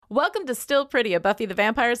Welcome to Still Pretty, a Buffy the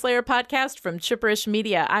Vampire Slayer podcast from Chipperish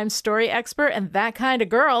Media. I'm story expert and that kind of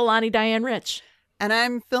girl, Lonnie Diane Rich. And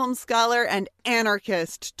I'm film scholar and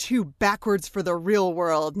anarchist, too backwards for the real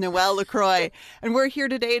world, Noelle LaCroix. And we're here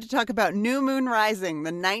today to talk about New Moon Rising,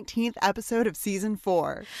 the 19th episode of Season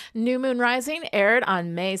 4. New Moon Rising aired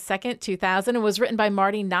on May 2nd, 2000, and was written by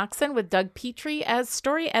Marty Noxon with Doug Petrie as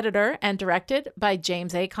story editor and directed by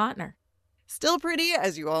James A. Contner. Still Pretty,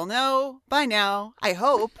 as you all know by now, I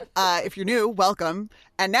hope. If you're new, welcome.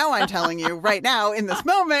 And now I'm telling you right now in this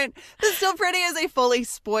moment that Still Pretty is a fully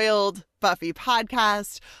spoiled Buffy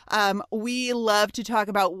podcast. We love to talk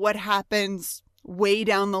about what happens way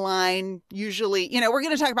down the line. Usually, we're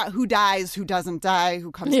going to talk about who dies, who doesn't die,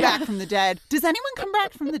 who comes back from the dead. Does anyone come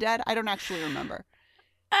back from the dead? I don't actually remember.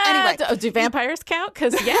 Anyway. Do vampires count?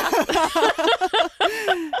 Because, yeah.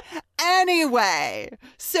 Anyway,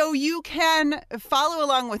 so you can follow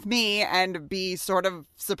along with me and be sort of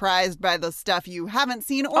surprised by the stuff you haven't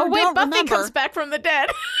seen or don't Buffy remember. comes back from the dead.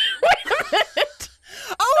 Wait a minute.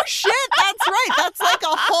 Oh, shit, that's right. That's like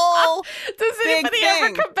a whole Does anybody thing.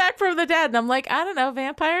 ever come back from the dead? And I'm like, I don't know,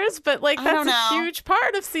 vampires, but like that's a huge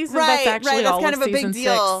part of season. Right, that's actually that's all kind of a big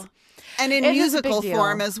deal. 6. And in musical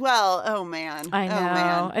form as well. Oh, man. I know. Oh,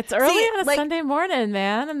 man. It's early on a Sunday morning,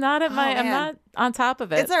 man. I'm not I'm not on top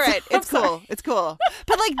of it. It's all right. It's cool. It's cool.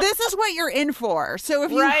 But this is what you're in for. So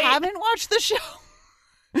if you haven't watched the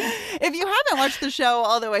show,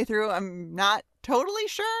 all the way through, I'm not totally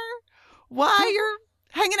sure why you're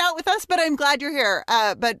hanging out with us, but I'm glad you're here.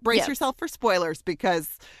 But brace yourself for spoilers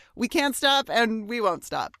because we can't stop and we won't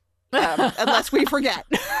stop unless we forget.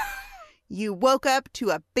 You woke up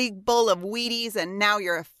to a big bowl of Wheaties and now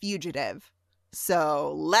you're a fugitive.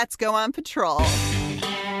 So let's go on patrol.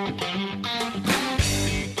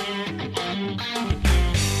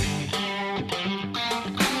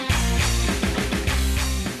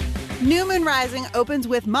 New Moon Rising opens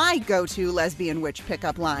with my go-to lesbian witch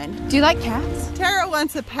pickup line. Do you like cats? Tara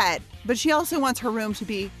wants a pet, but she also wants her room to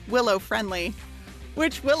be Willow-friendly,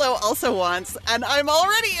 which Willow also wants, and I'm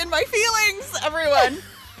already in my feelings, everyone.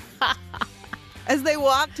 As they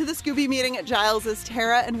walk to the Scooby meeting at Giles's,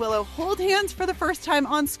 Tara and Willow hold hands for the first time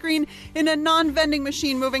on screen in a non-vending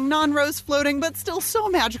machine moving, non-rose floating, but still so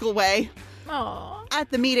magical way. Aww.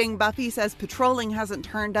 At the meeting, Buffy says patrolling hasn't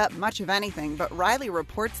turned up much of anything, but Riley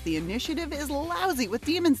reports the initiative is lousy with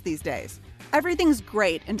demons these days. Everything's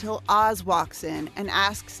great until Oz walks in and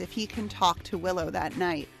asks if he can talk to Willow that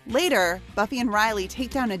night. Later, Buffy and Riley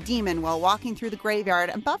take down a demon while walking through the graveyard,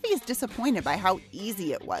 and Buffy is disappointed by how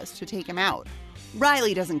easy it was to take him out.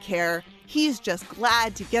 Riley doesn't care. He's just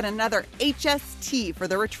glad to get another HST for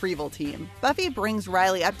the retrieval team. Buffy brings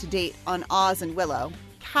Riley up to date on Oz and Willow,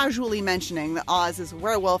 casually mentioning that Oz is a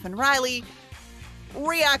werewolf, and Riley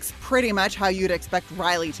reacts pretty much how you'd expect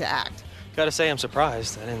Riley to act. Gotta say, I'm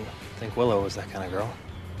surprised. I didn't think Willow was that kind of girl.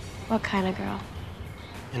 What kind of girl?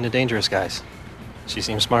 Into dangerous guys. She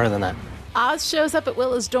seems smarter than that. Oz shows up at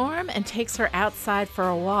Willow's dorm and takes her outside for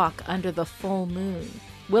a walk under the full moon.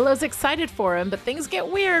 Willow's excited for him, but things get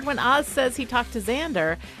weird when Oz says he talked to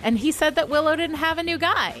Xander, and he said that Willow didn't have a new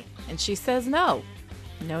guy. And she says no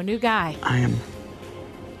new guy. I am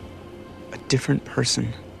a different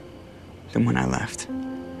person than when I left.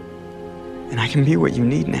 And I can be what you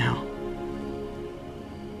need now.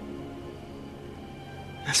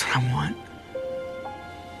 That's what I want.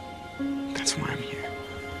 That's why I'm here.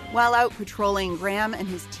 While out patrolling, Graham and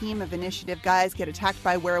his team of initiative guys get attacked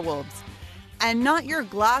by werewolves. And not your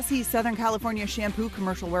glossy Southern California shampoo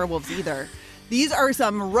commercial werewolves either. These are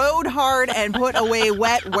some rode hard and put away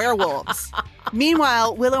wet werewolves.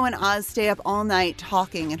 Meanwhile, Willow and Oz stay up all night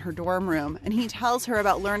talking in her dorm room, and he tells her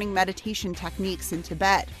about learning meditation techniques in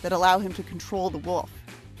Tibet that allow him to control the wolf.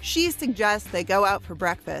 She suggests they go out for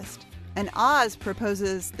breakfast, and Oz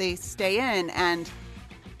proposes they stay in and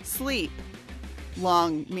sleep.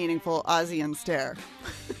 Long, meaningful Ozian stare.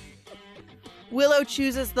 Willow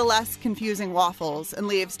chooses the less confusing waffles and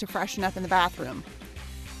leaves to freshen up in the bathroom.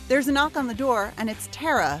 There's a knock on the door, and it's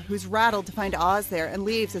Tara, who's rattled to find Oz there and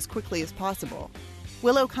leaves as quickly as possible.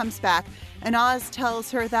 Willow comes back, and Oz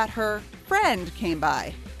tells her that her friend came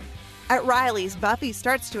by. At Riley's, Buffy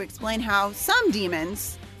starts to explain how some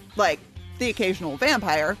demons, like the occasional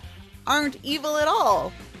vampire, aren't evil at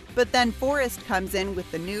all. But then Forrest comes in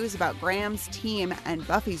with the news about Graham's team, and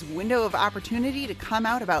Buffy's window of opportunity to come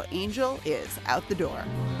out about Angel is out the door.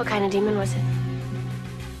 What kind of demon was it?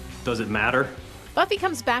 Does it matter? Buffy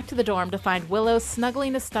comes back to the dorm to find Willow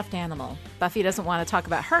snuggling a stuffed animal. Buffy doesn't want to talk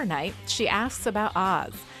about her night. She asks about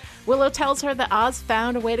Oz. Willow tells her that Oz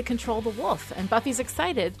found a way to control the wolf, and Buffy's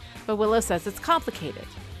excited, but Willow says it's complicated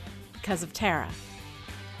because of Tara.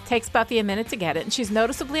 Takes Buffy a minute to get it, and she's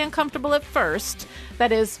noticeably uncomfortable at first.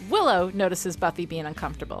 That is, Willow notices Buffy being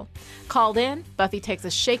uncomfortable. Called in, Buffy takes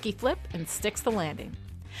a shaky flip and sticks the landing.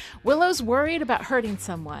 Willow's worried about hurting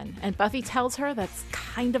someone, and Buffy tells her that's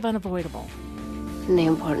kind of unavoidable. And the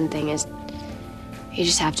important thing is, you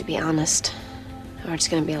just have to be honest, or it's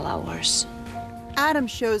going to be a lot worse. Adam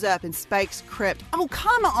shows up in Spike's crypt. Oh,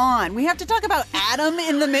 come on. We have to talk about Adam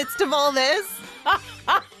in the midst of all this?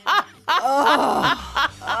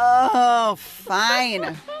 Oh,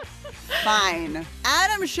 fine. Fine.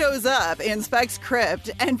 Adam shows up in Spike's crypt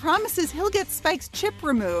and promises he'll get Spike's chip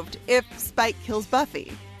removed if Spike kills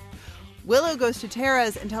Buffy. Willow goes to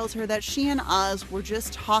Tara's and tells her that she and Oz were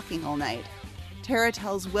just talking all night. Tara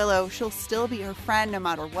tells Willow she'll still be her friend no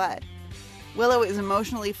matter what. Willow is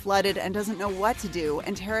emotionally flooded and doesn't know what to do,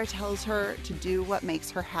 and Tara tells her to do what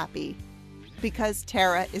makes her happy. Because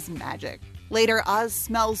Tara is magic. Later, Oz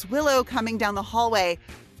smells Willow coming down the hallway,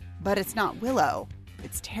 but it's not Willow,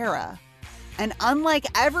 it's Tara. And unlike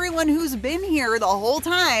everyone who's been here the whole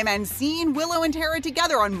time and seen Willow and Tara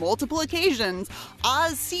together on multiple occasions,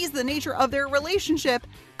 Oz sees the nature of their relationship,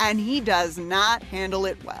 and he does not handle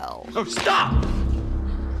it well. Oh, stop!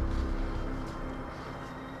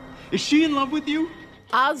 Is she in love with you?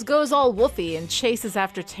 Oz goes all woofy and chases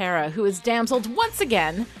after Tara, who is damseled once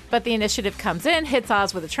again, but the initiative comes in, hits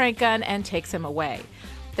Oz with a tranq gun, and takes him away.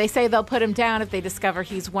 They say they'll put him down if they discover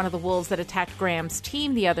he's one of the wolves that attacked Graham's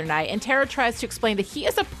team the other night, and Tara tries to explain that he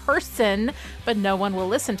is a person, but no one will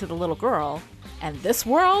listen to the little girl. And this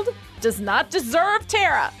world does not deserve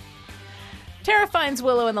Tara! Tara finds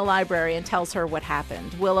Willow in the library and tells her what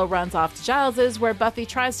happened. Willow runs off to Giles's, where Buffy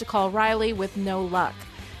tries to call Riley with no luck.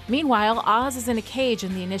 Meanwhile, Oz is in a cage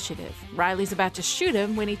in the initiative. Riley's about to shoot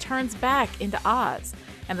him when he turns back into Oz,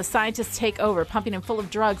 and the scientists take over, pumping him full of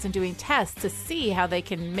drugs and doing tests to see how they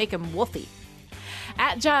can make him woofy.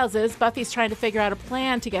 At Giles's, Buffy's trying to figure out a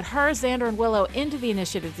plan to get her, Xander, and Willow into the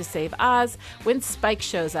initiative to save Oz when Spike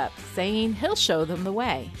shows up, saying he'll show them the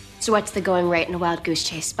way. So what's the going rate in a wild goose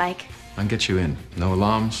chase, Spike? I'll get you in. No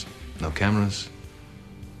alarms, no cameras,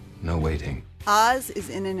 no waiting. Oz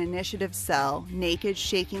is in an initiative cell, naked,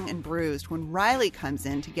 shaking, and bruised when Riley comes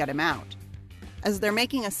in to get him out. As they're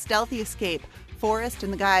making a stealthy escape, Forrest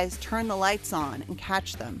and the guys turn the lights on and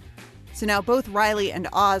catch them. So now both Riley and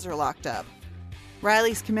Oz are locked up.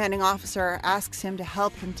 Riley's commanding officer asks him to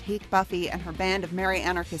help him take Buffy and her band of merry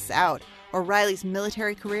anarchists out, or Riley's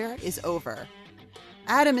military career is over.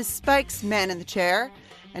 Adam is Spike's man in the chair,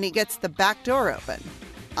 and he gets the back door open.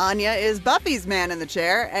 Anya is Buffy's man in the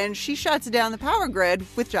chair, and she shuts down the power grid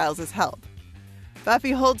with Giles' help.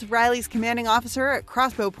 Buffy holds Riley's commanding officer at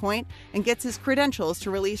crossbow point and gets his credentials to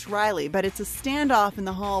release Riley, but it's a standoff in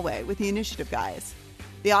the hallway with the initiative guys.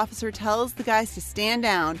 The officer tells the guys to stand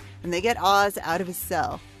down, and they get Oz out of his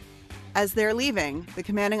cell. As they're leaving, the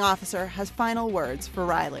commanding officer has final words for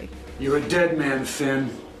Riley. You're a dead man, Finn.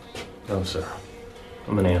 No, sir.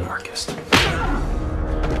 I'm an anarchist.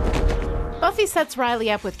 Buffy sets Riley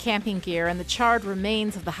up with camping gear and the charred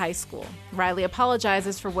remains of the high school. Riley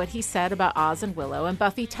apologizes for what he said about Oz and Willow, and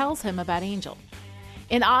Buffy tells him about Angel.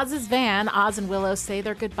 In Oz's van, Oz and Willow say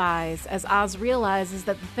their goodbyes as Oz realizes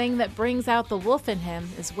that the thing that brings out the wolf in him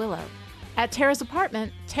is Willow. At Tara's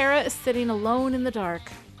apartment, Tara is sitting alone in the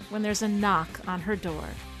dark when there's a knock on her door.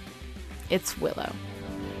 It's Willow.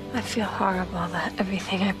 I feel horrible about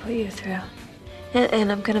everything I put you through.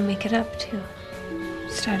 And I'm gonna make it up too.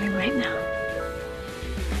 Starting right now.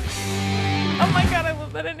 Oh my god, I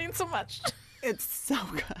love that ending so much. It's so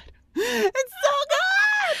good. It's so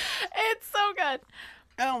good! It's so good.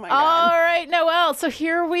 Oh my god. All right, Noelle. So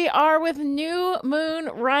here we are with New Moon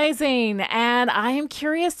Rising, and I am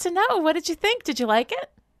curious to know, what did you think? Did you like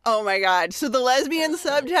it? Oh my god. So the lesbian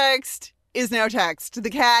subtext is now text. The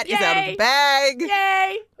cat is out of the bag.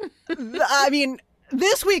 Yay! I mean,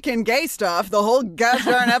 this week in gay stuff, the whole gosh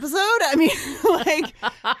darn episode, I mean, like,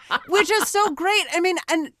 which is so great. I mean,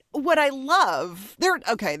 and what I love, there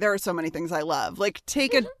are so many things I love. Like,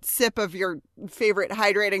 take a sip of your favorite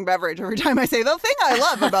hydrating beverage every time I say the thing I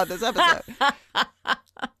love about this episode.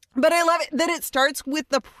 But I love it that it starts with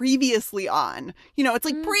the previously on. You know, it's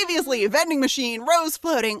like previously, vending machine, rose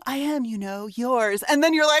floating, I am, you know, yours. And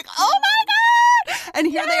then you're like, oh my God! And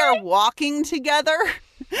here they are walking together.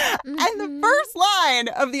 And the first line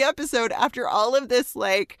of the episode after all of this,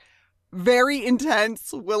 like, very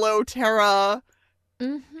intense Willow Tara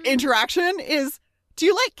interaction is, do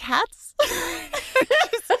you like cats?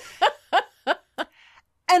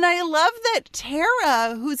 And I love that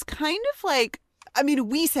Tara, who's kind of like, I mean,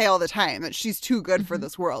 we say all the time that she's too good for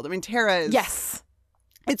this world. I mean, Tara is... Yes.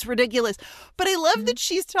 It's ridiculous. But I love that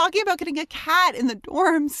she's talking about getting a cat in the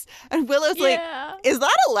dorms. And Willow's like, is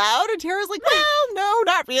that allowed? And Tara's like, well, no,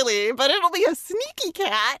 not really. But it'll be a sneaky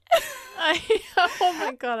cat. Oh,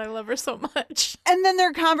 my God. I love her so much. And then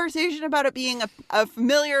their conversation about it being a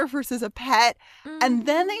familiar versus a pet. And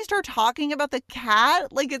then they start talking about the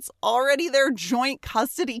cat like it's already their joint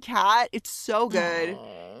custody cat. It's so good.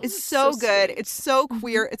 It's so good. Sweet. It's so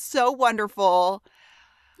queer. It's so wonderful.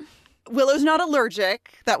 Willow's not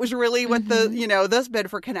allergic. That was really what this bid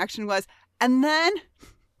for connection was. And then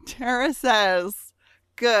Tara says,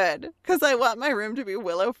 good, because I want my room to be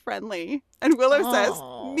Willow friendly. And Willow says,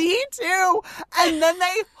 me too. And then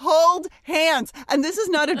they hold hands. And this is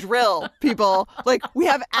not a drill, people. Like, we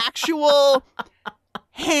have actual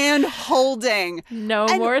hand holding. No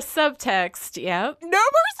more subtext. Yep. No more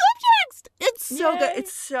subtext. It's so good.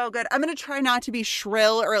 It's so good. I'm going to try not to be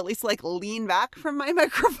shrill or at least like lean back from my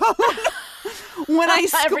microphone when I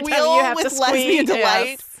squeal with lesbian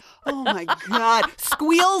delight. Yes. Oh my God.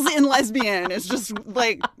 Squeals in lesbian is just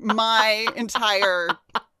like my entire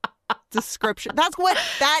description.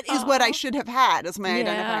 That is what I should have had as my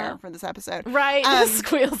identifier for this episode. Right.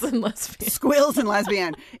 Squeals and lesbian. Squeals and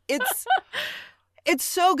lesbian. It's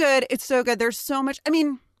so good. It's so good. There's so much. I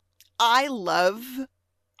mean, I love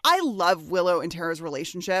Willow and Tara's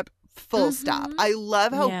relationship. Full stop. I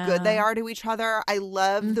love how good they are to each other. I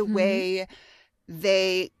love the way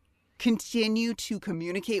they continue to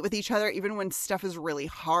communicate with each other, even when stuff is really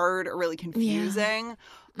hard or really confusing.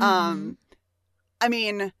 I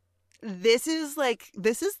mean, this is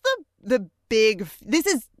the big,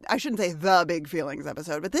 I shouldn't say the big feelings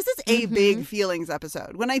episode, but this is a big feelings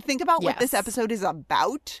episode. When I think about what this episode is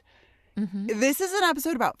about, this is an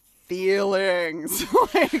episode about feelings.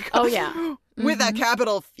 With a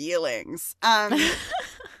capital feelings. And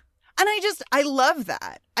I love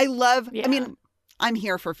that. I mean, I'm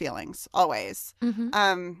here for feelings always.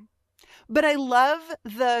 But I love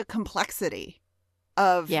the complexity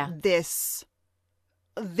of this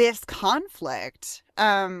conflict.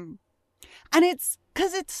 And it's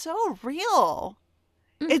because it's so real.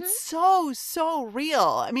 It's so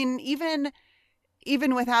real. I mean, even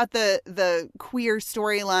without the queer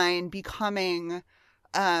storyline becoming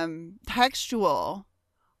textual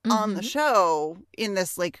on the show in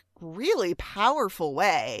this like really powerful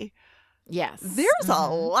way. Yes. There's a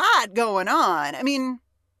lot going on. I mean,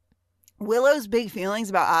 Willow's big feelings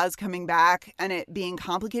about Oz coming back and it being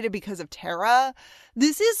complicated because of Tara.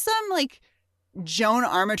 This is some like Joan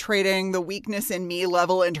arbitrating the weakness in me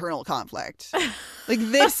level internal conflict. Like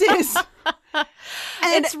this is...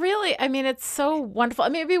 And it's really, I mean, it's so wonderful. I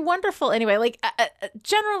mean, it'd be wonderful anyway. Like,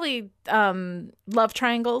 generally, love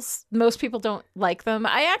triangles, most people don't like them.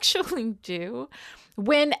 I actually do.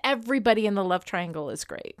 When everybody in the love triangle is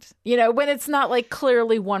great. You know, when it's not like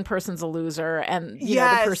clearly one person's a loser and, you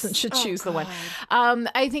know, the person should choose the one.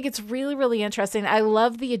 I think it's really, really interesting. I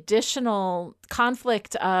love the additional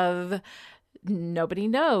conflict of nobody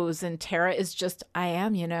knows. And Tara is just, I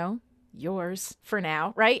am, you know. Yours for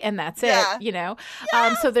now, right? And that's it, you know?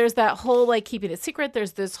 So there's that whole, like, keeping it secret.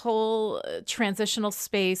 There's this whole transitional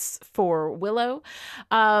space for Willow.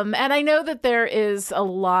 And I know that there is a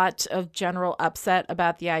lot of general upset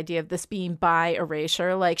about the idea of this being bi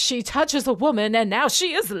erasure. Like, she touches a woman and now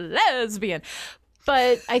she is lesbian.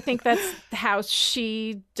 But I think that's how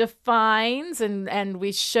she defines, and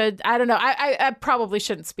we should, I don't know, I probably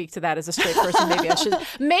shouldn't speak to that as a straight person. Maybe I should.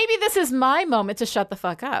 Maybe this is my moment to shut the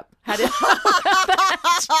fuck up. How did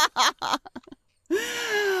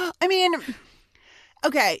I mean,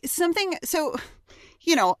 okay, so,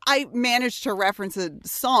 you know, I managed to reference a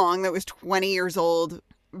song that was 20 years old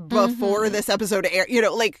before this episode aired, you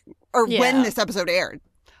know, like, or when this episode aired.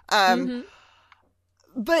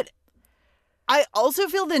 But I also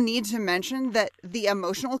feel the need to mention that the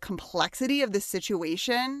emotional complexity of the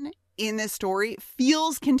situation in this story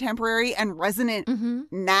feels contemporary and resonant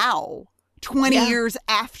now, 20 years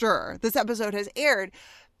after this episode has aired,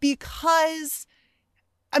 because,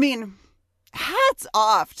 I mean, hats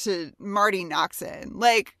off to Marti Noxon.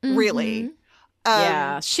 Like, really.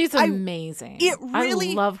 She's amazing. I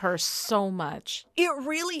love her so much. It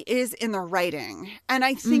really is in the writing. And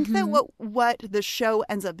I think that what the show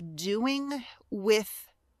ends up doing with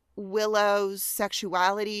Willow's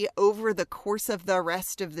sexuality over the course of the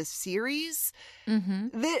rest of the series,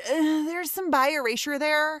 there's some bi erasure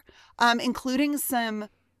there, including some,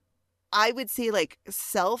 I would say, like,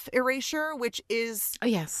 self erasure, which is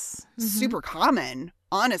super common.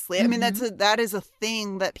 Honestly, I mean, that is a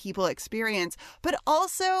thing that people experience. But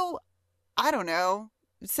also, I don't know,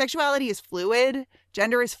 sexuality is fluid,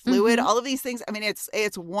 gender is fluid, all of these things. I mean,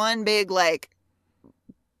 it's one big, like,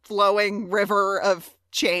 flowing river of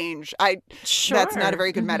change. Sure. That's not a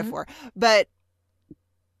very good metaphor. But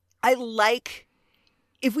I like,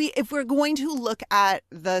 if we're going to look at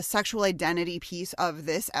the sexual identity piece of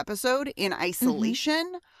this episode in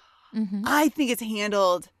isolation, I think it's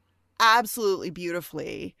handled absolutely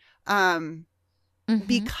beautifully.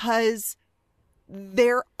 Because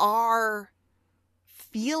there are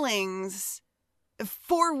feelings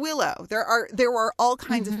for Willow. There are all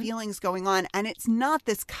kinds of feelings going on, and it's not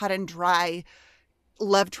this cut and dry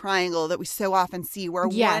love triangle that we so often see where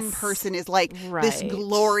one person is like this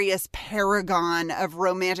glorious paragon of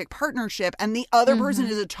romantic partnership and the other person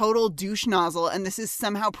is a total douche nozzle, and this is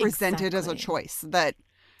somehow presented as a choice that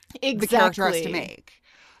the character has to make.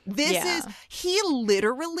 This is, he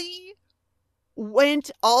literally went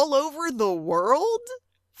all over the world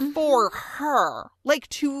for her, like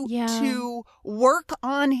to work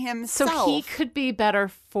on himself. So he could be better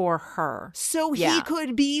for her. So he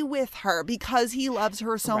could be with her because he loves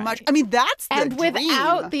her so much. I mean, that's the And dream.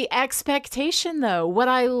 without the expectation, though, what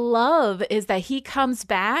I love is that he comes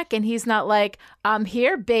back and he's not like, I'm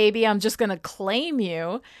here, baby, I'm just going to claim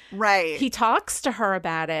you. Right. He talks to her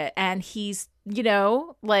about it, and he's, you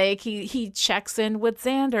know, like he checks in with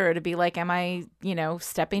Xander to be like, am I, you know,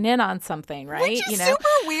 stepping in on something, right? Which is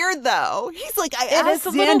super weird, though. He's like, I It asked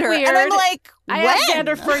is a little Xander, weird. and I'm like, I asked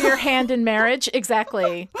Xander for your hand in marriage.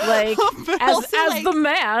 Exactly. Like, as the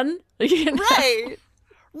man. You know?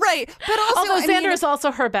 Right. But also, although Xander is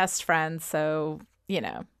also her best friend, so, you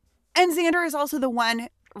know. And Xander is also the one,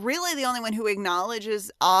 really the only one who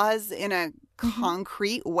acknowledges Oz in a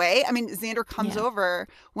concrete way. I mean, Xander comes over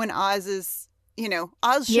when Oz is, you know,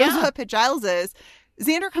 Oz shows up at Giles's.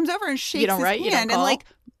 Xander comes over and shakes his hand and like,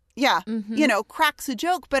 you know, cracks a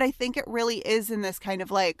joke. But I think it really is in this kind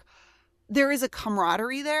of like, there is a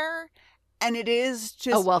camaraderie there. And it is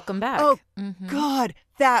just a welcome back. Oh, God.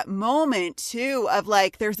 That moment, too, of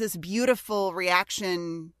like, there's this beautiful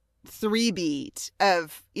reaction 3-beat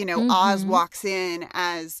of, you know, Oz walks in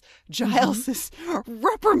as Giles is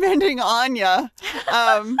reprimanding Anya.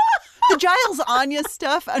 The Giles Anya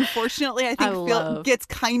stuff, unfortunately, I think gets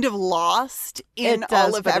kind of lost in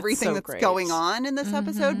all of everything that's going on in this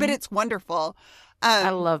episode, but it's wonderful. I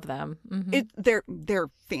love them. They're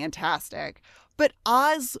fantastic. But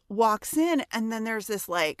Oz walks in, and then there's this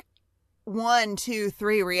like 1, 2,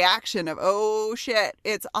 3 reaction of, oh shit,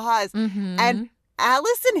 it's Oz. And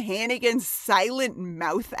Allison Hannigan's silent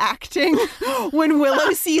mouth acting when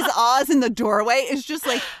Willow sees Oz in the doorway is just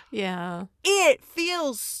like, it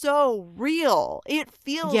feels so real. It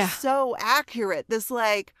feels so accurate. This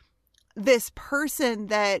person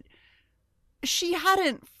that she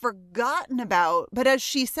hadn't forgotten about, but as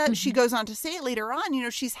she said, she goes on to say it later on, you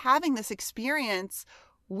know, she's having this experience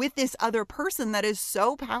with this other person that is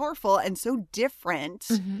so powerful and so different.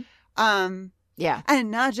 And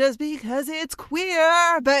not just because it's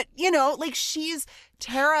queer, but, you know, like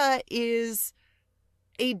Tara is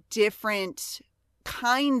a different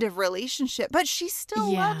kind of relationship, but she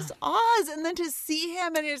still loves Oz. And then to see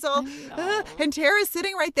him and it's all, and Tara's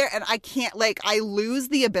sitting right there, and I can't, like, I lose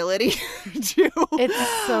the ability to.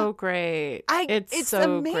 It's so great. It's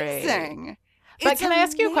so amazing. Great. But can I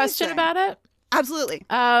ask you a question about it? Absolutely.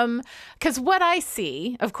 Because what I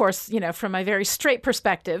see, of course, you know, from my very straight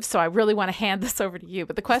perspective, so I really want to hand this over to you.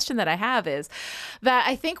 But the question that I have is that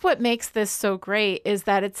I think what makes this so great is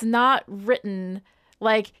that it's not written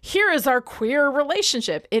like, here is our queer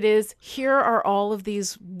relationship. It is, here are all of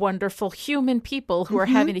these wonderful human people who are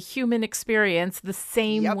having a human experience the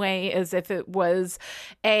same way as if it was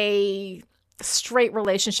a straight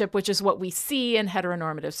relationship, which is what we see in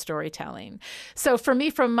heteronormative storytelling. So for me,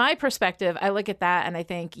 from my perspective, I look at that and I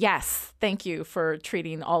think, yes, thank you for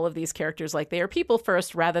treating all of these characters like they are people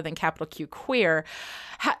first rather than capital Q queer.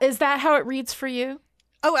 Is that how it reads for you?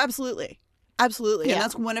 Oh, absolutely. Absolutely. Yeah. And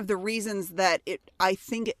that's one of the reasons that I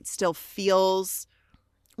think it still feels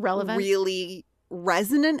relevant, really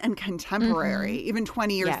resonant and contemporary, even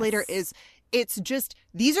 20 years later, is it's just,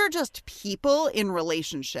 these are just people in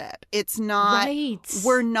relationship. It's not,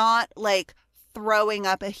 we're not like throwing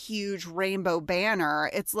up a huge rainbow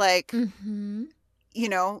banner. It's like, you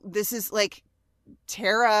know, this is like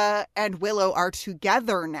Tara and Willow are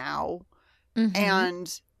together now.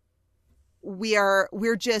 And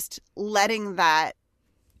we're just letting that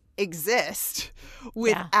exist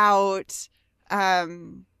without,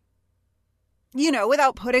 you know,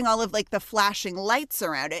 without putting all of like the flashing lights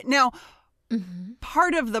around it. Now,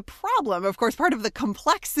 part of the problem, of course, part of the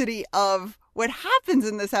complexity of what happens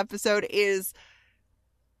in this episode is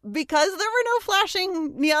because there were no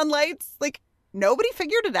flashing neon lights, like nobody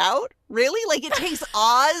figured it out, really. Like it takes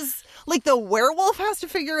Oz Like, the werewolf has to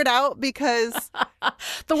figure it out because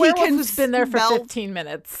the werewolf has been there for 15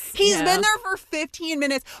 minutes. He's been there for 15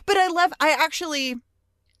 minutes. But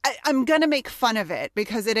I'm going to make fun of it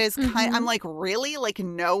because it is I'm like, really? Like,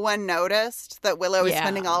 no one noticed that Willow is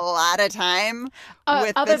spending a lot of time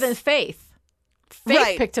with other than Faith.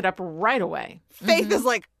 Faith picked it up right away. Faith is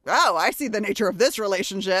like, oh, I see the nature of this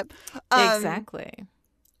relationship. Exactly.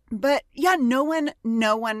 But yeah, no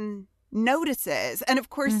one notices. And of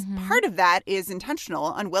course, part of that is intentional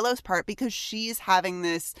on Willow's part because she's having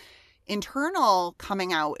this internal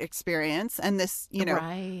coming out experience and this,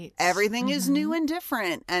 everything is new and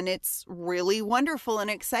different and it's really wonderful and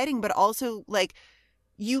exciting. But also, like,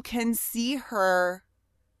 you can see her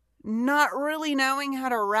not really knowing how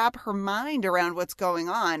to wrap her mind around what's going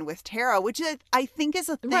on with Tara, which I think is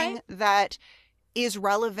a thing that is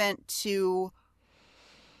relevant to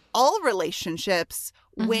all relationships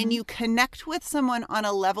when you connect with someone on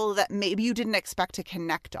a level that maybe you didn't expect to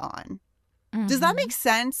connect on. Does that make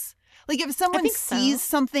sense? Like, if someone sees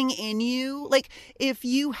something in you, like if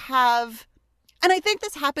you have, and I think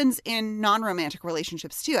this happens in non-romantic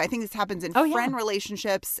relationships too. I think this happens in friend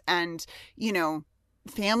relationships and,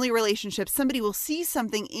 family relationships. Somebody will see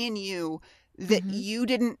something in you that you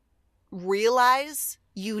didn't realize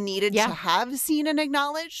you needed to have seen and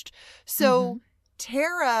acknowledged. So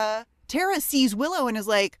Tara sees Willow and is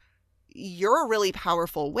like, you're a really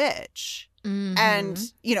powerful witch. And,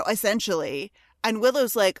 essentially. And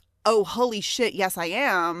Willow's like, oh, holy shit, yes, I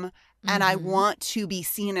am. And I want to be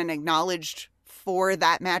seen and acknowledged for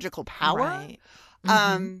that magical power.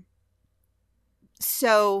 Right.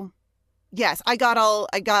 So, yes, I got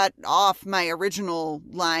off my original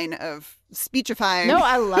line of speechifying. No,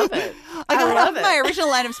 I love it. I got off my original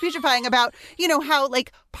line of speechifying about, how,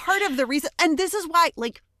 like, part of the reason, and this is why,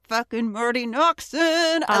 like, fucking Marty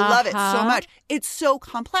Noxon, I love it so much. It's so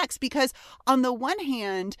complex because on the one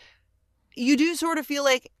hand, you do sort of feel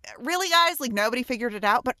like, really, guys, like, nobody figured it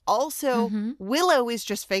out. But also, Willow is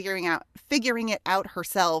just figuring it out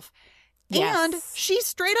herself. Yes. And she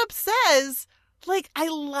straight up says, like, I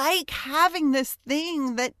like having this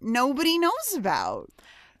thing that nobody knows about.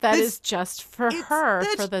 That is just for her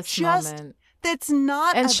for this moment. That's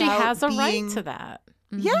not and about she has a being, right to that.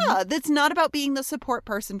 Yeah, that's not about being the support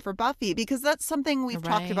person for Buffy, because that's something we've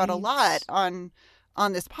talked about a lot on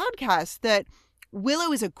this podcast, that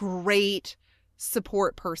Willow is a great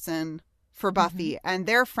support person for Buffy, and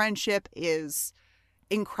their friendship is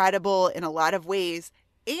incredible in a lot of ways.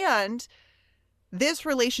 And this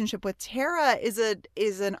relationship with Tara is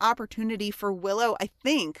an opportunity for Willow. I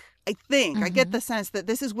think I get the sense that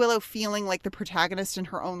this is Willow feeling like the protagonist in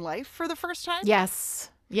her own life for the first time.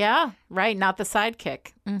 Yes. Yeah, right. Not the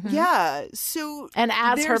sidekick. Yeah. So, and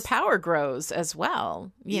as her power grows as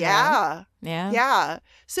well. You know? Yeah.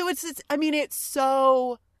 So it's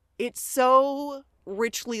so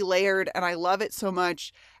richly layered, and I love it so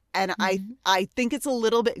much. And I think it's a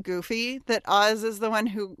little bit goofy that Oz is the one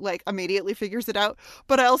who, like, immediately figures it out.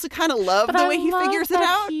 But I also kind of love the way he figures it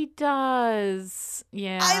out. He does.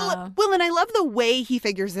 Yeah. And I love the way he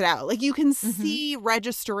figures it out. Like, you can see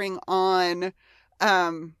registering on,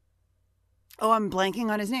 I'm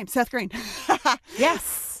blanking on his name. Seth Green.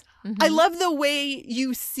 Yes. I love the way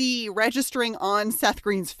you see registering on Seth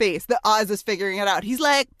Green's face that Oz is figuring it out. He's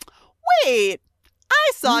like, wait,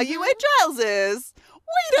 I saw you at Giles's.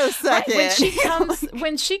 Wait a second. Right.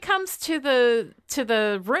 When she comes to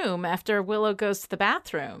the room after Willow goes to the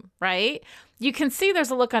bathroom, right? You can see there's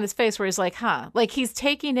a look on his face where he's like, huh, like he's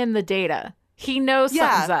taking in the data. He knows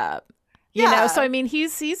something's up. You know, so I mean,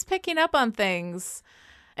 he's picking up on things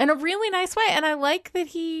in a really nice way, and I like that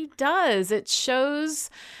he does. It shows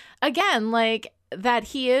again, like, that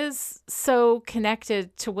he is so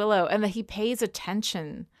connected to Willow and that he pays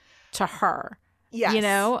attention to her. Yes. You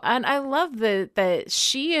know, and I love that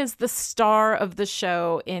she is the star of the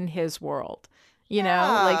show in his world. You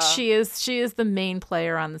know, like she is the main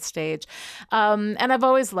player on the stage. And I've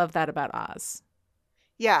always loved that about Oz.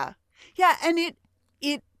 Yeah. Yeah. And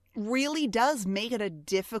it really does make it a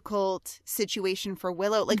difficult situation for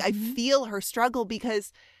Willow. Like, I feel her struggle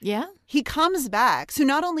because he comes back. So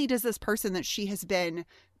not only does this person that she has been,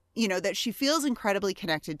 you know, that she feels incredibly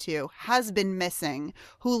connected to, has been missing,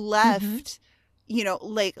 who left, you know,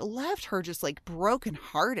 like, left her just, like,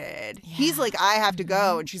 brokenhearted. Yeah. He's like, I have to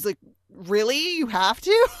go. And she's like, really? You have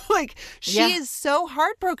to? Like, she is so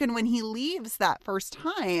heartbroken when he leaves that first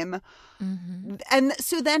time. And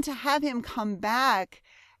so then to have him come back,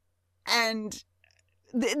 and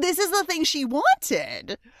this is the thing she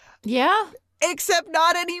wanted. Yeah. Except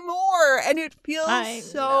not anymore. And it feels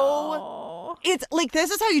so It's like,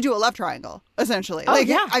 this is how you do a love triangle, essentially. Oh, like,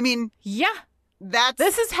 yeah. I mean, Yeah.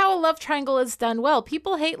 This is how a love triangle is done well.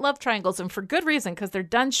 People hate love triangles, and for good reason, because they're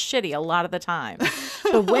done shitty a lot of the time.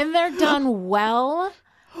 But when they're done well,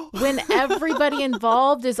 when everybody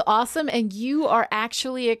involved is awesome and you are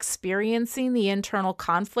actually experiencing the internal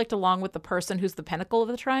conflict along with the person who's the pinnacle of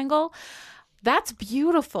the triangle, that's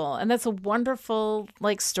beautiful. And that's a wonderful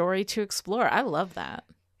story to explore. I love that.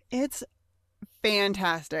 It's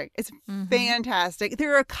fantastic. It's fantastic.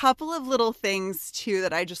 There are a couple of little things too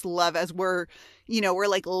that I just love as we're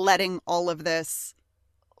letting all of this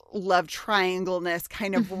love triangle-ness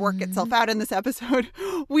kind of work itself out in this episode.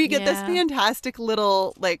 We get this fantastic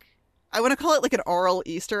little, I want to call it an oral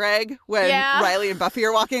Easter egg when Riley and Buffy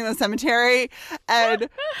are walking in the cemetery, and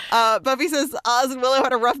Buffy says Oz and Willow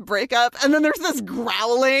had a rough breakup, and then there's this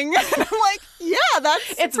growling, and I'm like,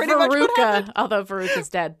 it's pretty much what happened. Although Veruca's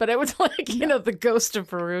dead, but it was the ghost of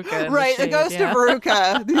Veruca. Right, the ghost of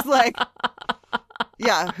Veruca. He's like,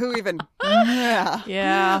 who even?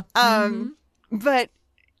 Yeah. But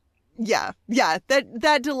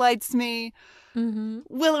that delights me.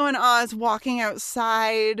 Willow and Oz walking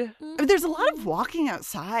outside. I mean, there's a lot of walking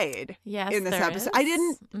outside in this episode.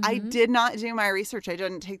 I did not do my research. I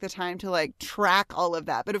didn't take the time to track all of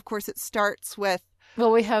that. But of course, it starts with.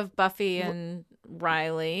 Well, we have Buffy and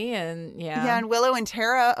Riley, and and Willow and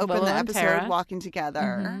Tara open the episode walking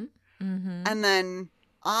together, and then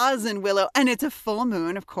Oz and Willow, and it's a full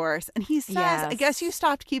moon, of course. And he says, "I guess you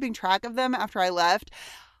stopped keeping track of them after I left."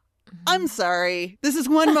 I'm sorry. This is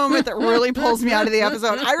one moment that really pulls me out of the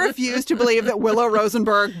episode. I refuse to believe that Willow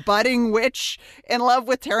Rosenberg, budding witch in love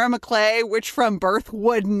with Tara McClay, witch from birth,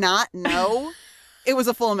 would not know it was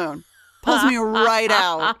a full moon. Pulls me right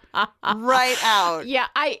out. Right out. Yeah,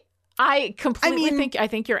 I completely I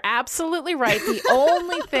think you're absolutely right. The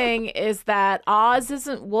only thing is that Oz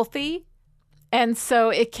isn't Wolfie. And so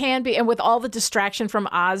it can be, and with all the distraction from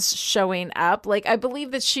Oz showing up, I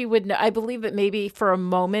believe that she would know. I believe that maybe for a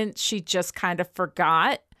moment she just kind of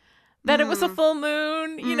forgot that it was a full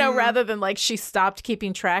moon, rather than she stopped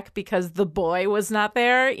keeping track because the boy was not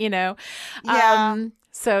there,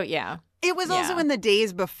 So, yeah. It was also in the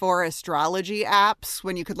days before astrology apps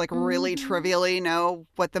when you could really trivially know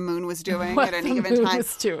what the moon was doing at any given time.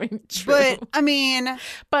 Was doing, true. But I mean,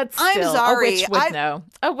 but still, I'm sorry. A witch would know.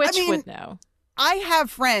 A witch would know. I have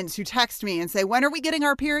friends who text me and say, "When are we getting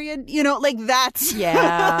our period?" That's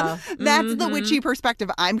that's the witchy perspective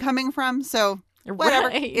I'm coming from. So whatever,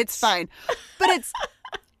 it's fine. But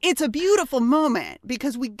it's a beautiful moment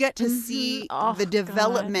because we get to see the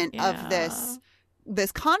development of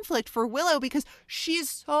this conflict for Willow because she's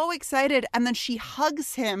so excited, and then she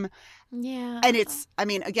hugs him. Yeah, and it's,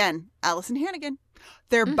 again, Allison Hannigan.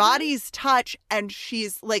 Their bodies touch, and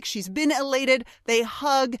she's been elated. They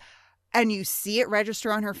hug. And you see it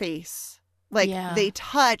register on her face. They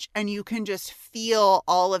touch, and you can just feel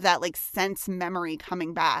all of that, sense memory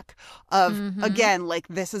coming back of, again,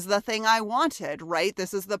 this is the thing I wanted, right?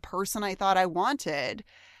 This is the person I thought I wanted.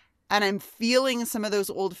 And I'm feeling some of those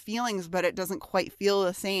old feelings, but it doesn't quite feel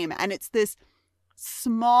the same. And it's this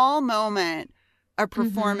small moment of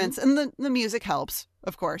performance. And the music helps,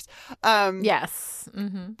 of course. Yes.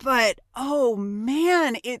 But, oh,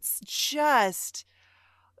 man, it's just...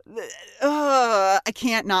 I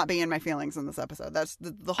can't not be in my feelings in this episode. That's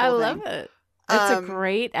the whole thing. I love it. It's a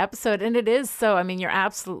great episode, and it is so. You're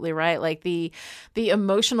absolutely right. The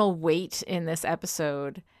emotional weight in this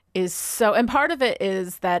episode is so, and part of it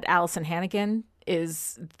is that Allison Hannigan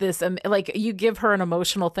is this you give her an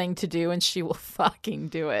emotional thing to do and she will fucking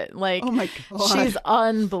do it. Oh my God. She's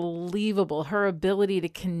unbelievable. Her ability to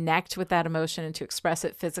connect with that emotion and to express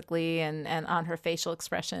it physically and on her facial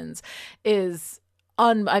expressions is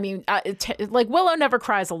Willow never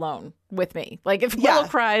cries alone with me. If Willow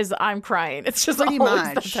cries, I'm crying. It's just pretty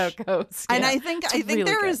much that's how it goes. And I think really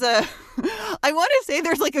there is I want to say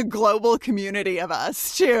there's a global community of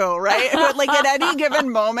us too, right? But at any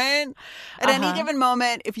given moment,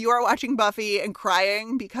 if you are watching Buffy and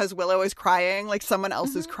crying because Willow is crying, someone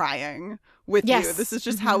else is crying with you. This is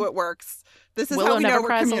just how it works. This is Willow how we know we're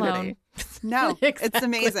cries community. Alone. No, exactly. It's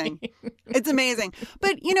amazing. It's amazing.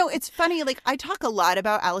 But, it's funny. I talk a lot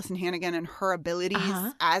about Allison Hannigan and her abilities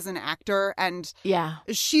as an actor. And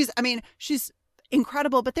she's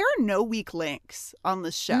incredible. But there are no weak links on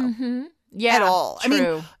this show at all.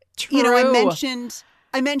 True.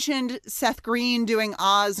 I mentioned Seth Green doing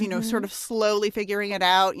Oz, sort of slowly figuring it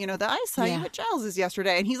out. I saw you at Giles's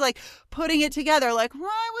yesterday. And he's putting it together. Why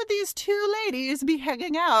would these two ladies be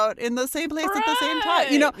hanging out in the same place at the same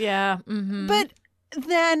time? Yeah. But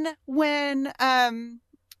then when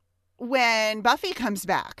when Buffy comes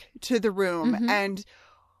back to the room and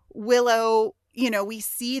Willow, we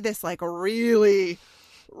see this like really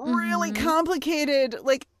complicated,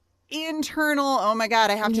 like internal, oh my God,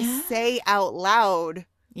 I have to say out loud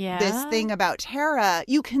this thing about Tara.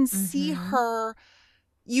 You can see her,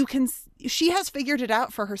 she has figured it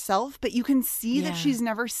out for herself, but you can see that she's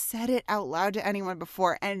never said it out loud to anyone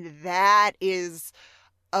before. And that is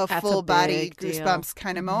that's full body goosebumps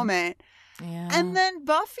kind of moment. Yeah. And then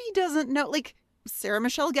Buffy doesn't know, like Sarah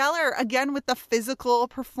Michelle Gellar, again with the physical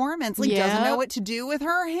performance, like doesn't know what to do with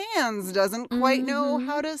her hands, doesn't quite know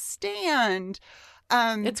how to stand.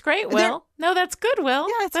 It's great, Will. No, that's good, Will.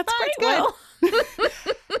 Yeah, that's great, Will.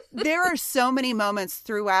 There are so many moments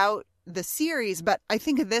throughout the series, but I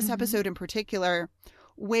think of this episode in particular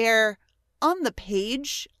where on the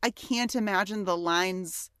page, I can't imagine the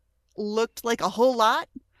lines looked like a whole lot.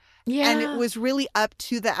 Yeah. And it was really up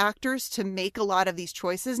to the actors to make a lot of these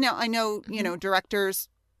choices. Now, I know, directors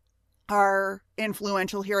are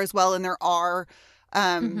influential here as well. And there are,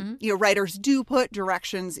 writers do put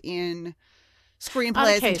directions in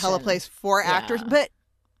screenplays and teleplays for actors. But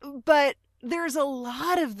there's a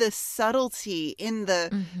lot of the subtlety in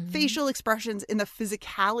the facial expressions, in the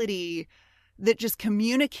physicality that just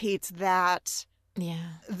communicates that.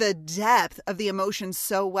 The depth of the emotion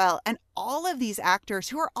so well. And all of these actors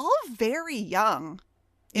who are all very young,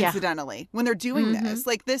 incidentally, when they're doing this,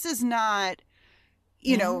 like this is not,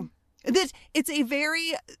 it's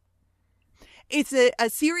a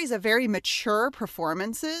series of very mature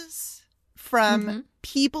performances from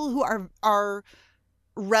people who are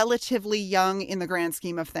relatively young in the grand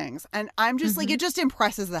scheme of things. And I'm just like, it just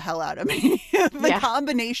impresses the hell out of me. The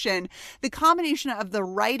combination of the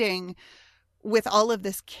writing with all of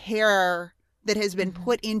this care that has been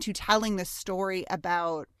put into telling the story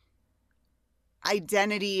about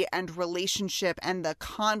identity and relationship and the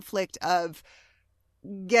conflict of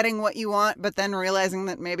getting what you want, but then realizing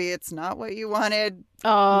that maybe it's not what you wanted.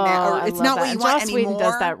 Or it's not what you want anymore. Joss Whedon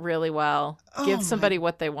does that really well. Give somebody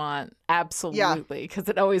what they want. Absolutely. Because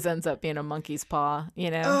it always ends up being a monkey's paw, Oh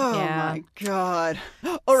my God.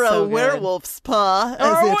 Or so a werewolf's paw,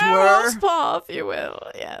 as it were. Or a werewolf's paw, if you will.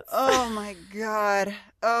 Yes. Oh my God.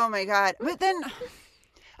 But then,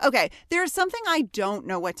 okay, there's something I don't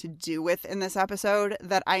know what to do with in this episode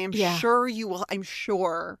that I am sure you will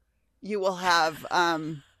have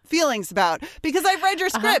feelings about, because I've read your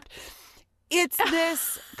script. It's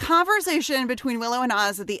this conversation between Willow and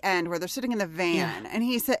Oz at the end where they're sitting in the van and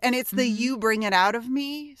he said, and it's the "you bring it out of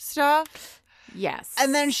me" stuff. Yes.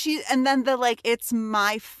 And then the like, it's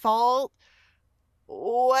my fault.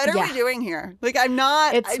 What are we doing here? Like,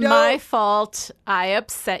 it's my fault. I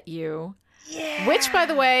upset you. Yeah. Which, by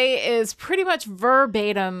the way, is pretty much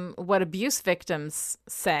verbatim what abuse victims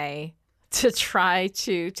say to try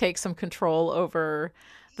to take some control over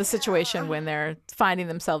the situation when they're finding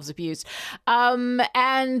themselves abused.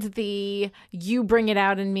 And the "you bring it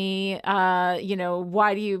out in me,"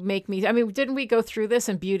 why do you make me... I mean, didn't we go through this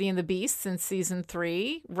in Beauty and the Beast in season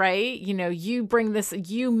 3, right? You bring this,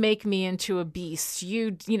 you make me into a beast.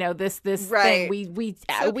 This thing. We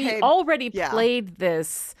already played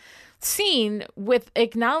this scene with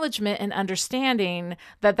acknowledgement and understanding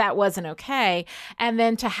that wasn't okay. And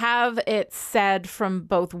then to have it said from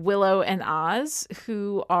both Willow and Oz,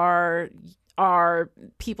 who are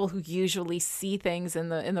people who usually see things in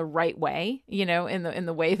the right way, in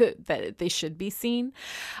the way that they should be seen,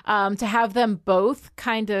 to have them both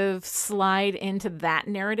kind of slide into that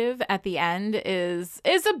narrative at the end is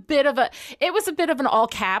a bit of an all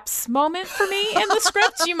caps moment for me in the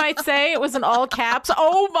script. You might say it was an all caps.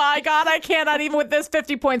 Oh my God, I cannot even with this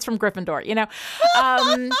 50 points from Gryffindor,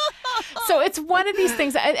 So it's one of these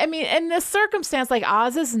things. I mean, in this circumstance, like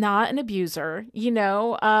Oz is not an abuser,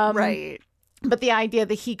 right. But the idea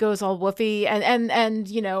that he goes all woofy and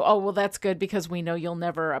oh, well, that's good because we know you'll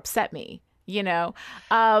never upset me,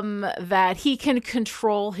 that he can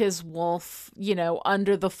control his wolf,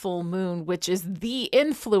 under the full moon, which is the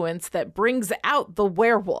influence that brings out the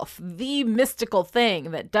werewolf, the mystical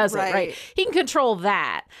thing that does it, right? He can control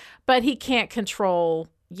that, but he can't control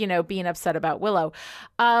being upset about Willow.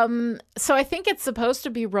 So I think it's supposed to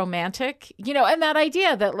be romantic, and that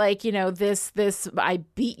idea that like, this, I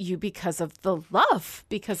beat you because of the love,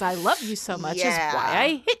 because I love you so much is why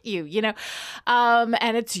I hit you,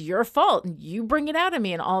 and it's your fault and you bring it out of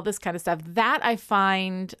me and all this kind of stuff that I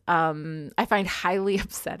find highly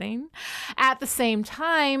upsetting. At the same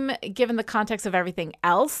time, given the context of everything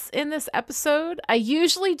else in this episode, I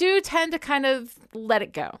usually do tend to kind of let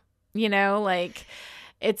it go, like,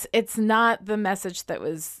 it's not the message that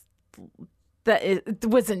was that it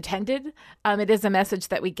was intended. It is a message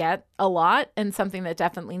that we get a lot and something that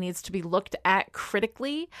definitely needs to be looked at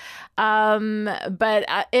critically. But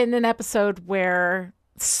in an episode where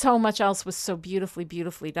so much else was so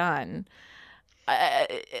beautifully done,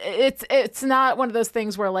 it's not one of those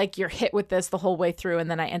things where like you're hit with this the whole way through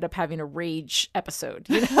and then I end up having a rage episode,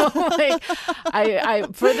 like I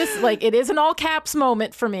for this, like, it is an all caps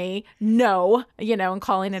moment for me, and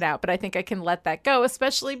calling it out, but I think I can let that go,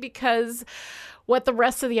 especially because what the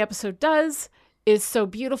rest of the episode does is so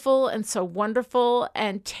beautiful and so wonderful,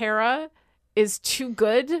 and Tara is too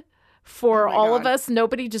good for all of us.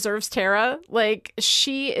 Nobody deserves Tara. Like,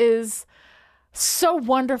 she is so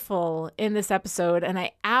wonderful in this episode, and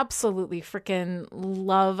I absolutely freaking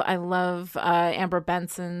love Amber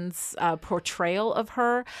Benson's portrayal of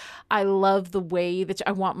her. I love the way that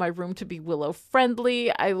I want my room to be Willow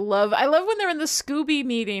friendly. I love when they're in the Scooby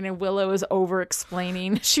meeting and Willow is over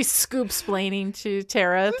explaining. She's scoop-splaining to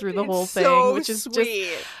Tara through the whole thing, which is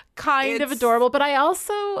sweet. Just kind of adorable. But I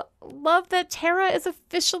also love that Tara is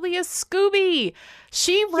officially a Scooby.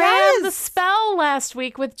 She ran the spell last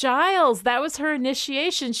week with Giles. That was her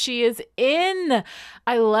initiation. She is in.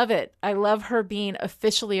 I love it. I love her being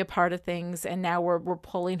officially a part of things, and now we're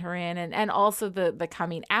pulling her in, and also the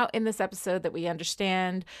coming out in this episode that we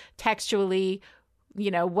understand textually,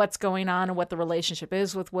 what's going on and what the relationship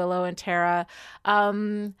is with Willow and Tara. I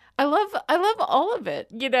love all of it,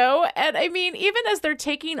 and I mean, even as they're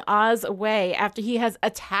taking Oz away after he has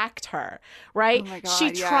attacked her, right? Oh my God,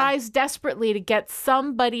 she tries desperately to get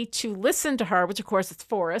somebody to listen to her, which of course it's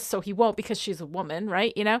Forrest, so he won't because she's a woman,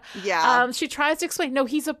 right? Yeah. She tries to explain, no,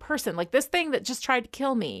 he's a person, like this thing that just tried to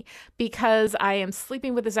kill me because I am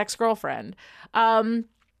sleeping with his ex-girlfriend.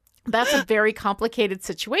 That's a very complicated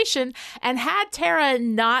situation. And had Tara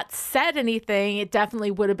not said anything, it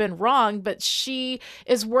definitely would have been wrong. But she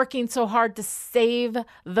is working so hard to save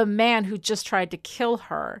the man who just tried to kill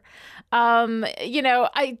her. I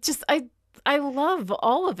love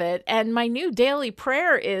all of it. And my new daily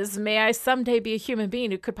prayer is, may I someday be a human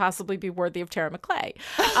being who could possibly be worthy of Tara McClay.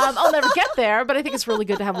 I'll never get there, but I think it's really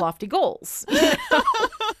good to have lofty goals.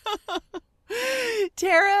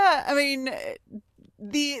 Tara, I mean,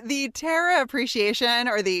 the Tara appreciation,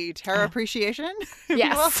 or the Tara appreciation,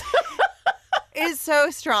 yes, is so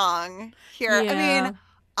strong here. Yeah. I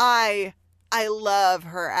mean, I love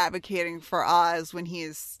her advocating for Oz when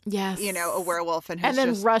he's, a werewolf and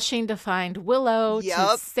then rushing to find Willow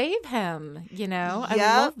to save him. I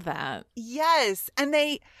love that. Yes, and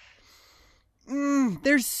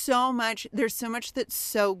there's so much that's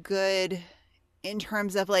so good in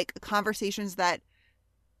terms of like conversations that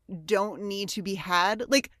don't need to be had.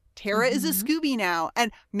 Like, Tara is a Scooby now,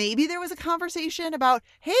 and maybe there was a conversation about,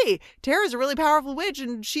 hey, Tara's a really powerful witch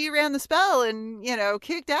and she ran the spell and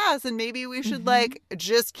kicked ass, and maybe we should like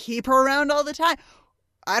just keep her around all the time.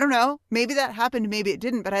 I don't know, maybe that happened, maybe it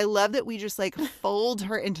didn't, but I love that we just like fold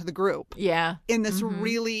her into the group in this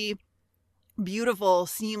really beautiful,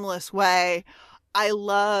 seamless way. I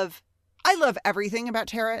love everything about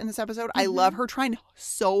Tara in this episode. I love her trying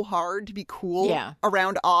so hard to be cool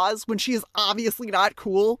around Oz when she is obviously not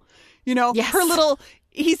cool. Her little,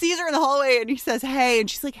 he sees her in the hallway and he says, hey, and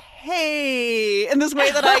she's like, hey, in this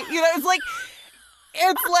way that it's like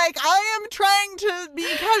I am trying to be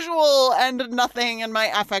casual and nothing, and my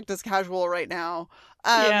affect is casual right now.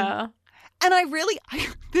 And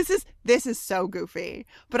this is so goofy,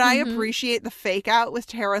 but I appreciate the fake out with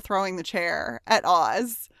Tara throwing the chair at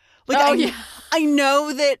Oz. Like, I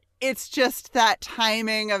know that it's just that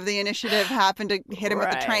timing of the initiative happened to hit him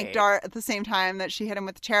with the trank dart at the same time that she hit him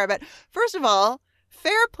with the chair. But first of all,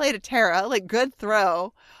 fair play to Tara, like, good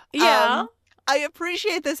throw. Yeah. I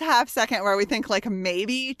appreciate this half second where we think like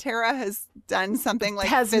maybe Tara has done something like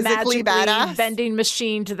has physically badass, vending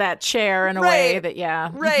machine to that chair in a way that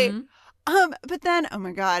right. But then, oh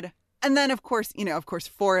my God. And then, of course,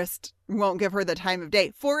 Forrest won't give her the time of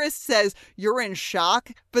day. Forrest says, you're in shock,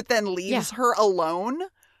 but then leaves her alone.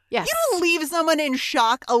 Yes. You don't leave someone in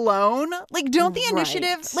shock alone. Like, don't the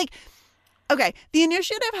initiative, like, okay, the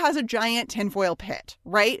initiative has a giant tinfoil pit,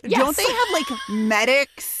 right? Yes. Don't they have, like,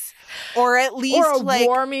 medics? Or at least, or a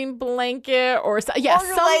warming blanket, or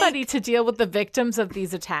somebody to deal with the victims of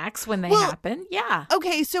these attacks when they happen. Yeah.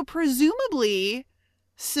 Okay, so presumably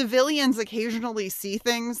civilians occasionally see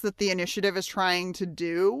things that the initiative is trying to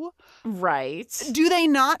do. Right. Do they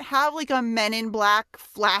not have like a Men in Black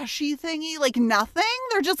flashy thingy? Like nothing?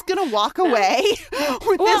 They're just going to walk away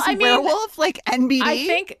with werewolf like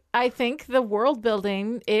NBD? I think the world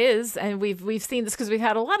building is, and we've seen this because we've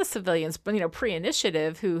had a lot of civilians,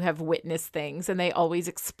 pre-initiative who have witnessed things, and they always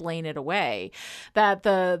explain it away. That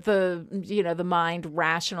the mind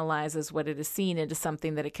rationalizes what it has seen into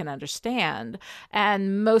something that it can understand,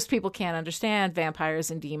 and most people can't understand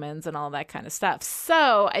vampires and demons and all that kind of stuff.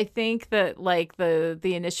 So I think that like the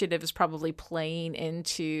initiative is probably playing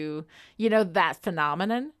into that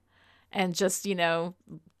phenomenon, and just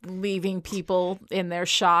leaving people in their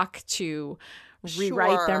shock to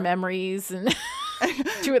rewrite their memories and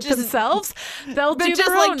do it themselves. They'll do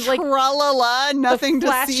their own, like tra-la-la, nothing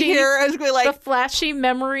to see here. As we the flashy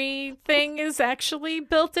memory thing is actually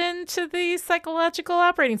built into the psychological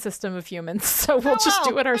operating system of humans. So we'll just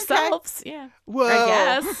do it ourselves. Okay. Yeah. Whoa. I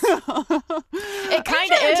guess. It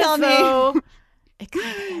kind of is, though. It kind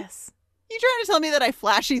of is. You trying to tell me that I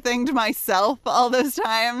flashy thinged myself all those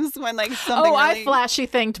times when like something I flashy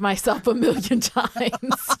thinged myself a million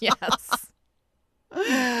times. Yes.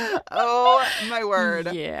 Oh my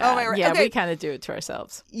word. Yeah. Oh my word. Yeah, okay. we kind of do it to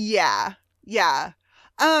ourselves. Yeah. Yeah.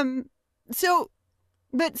 But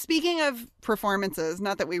speaking of performances,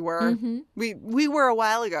 not that we were, we were a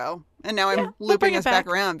while ago, and now I'm looping us back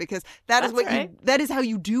around because that's that is how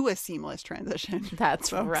you do a seamless transition.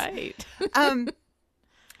 That's right.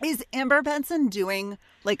 Is Amber Benson doing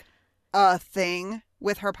like a thing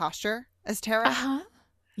with her posture as Tara?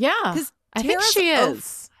 Yeah, I think she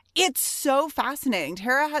is. It's so fascinating.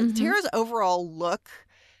 Tara's overall look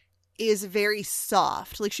is very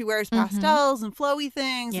soft. Like she wears pastels and flowy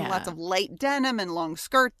things and lots of light denim and long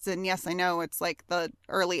skirts. And yes, I know it's like the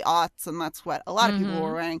early aughts, and that's what a lot of people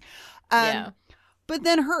were wearing. But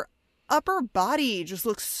then her upper body just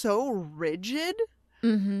looks so rigid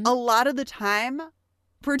a lot of the time.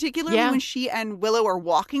 Particularly when she and Willow are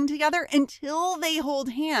walking together until they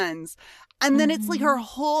hold hands. And then it's like her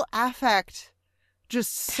whole affect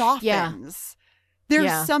just softens.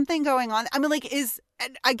 There's something going on. I mean, like,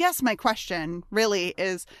 I guess my question really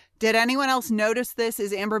is, did anyone else notice this?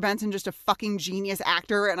 Is Amber Benson just a fucking genius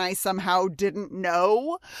actor and I somehow didn't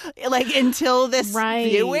know? Like, until this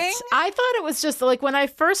viewing? I thought it was just like when I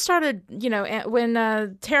first started,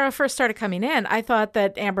 when Tara first started coming in, I thought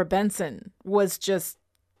that Amber Benson was just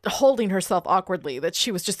holding herself awkwardly, that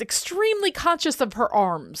she was just extremely conscious of her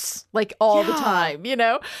arms like all the time,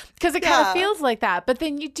 because it kind of feels like that. But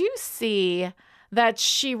then you do see that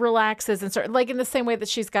she relaxes and like in the same way that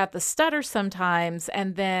she's got the stutter sometimes,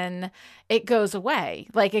 and then it goes away.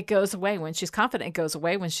 Like it goes away when she's confident. It goes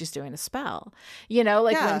away when she's doing a spell,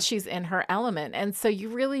 when she's in her element. And so you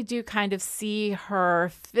really do kind of see her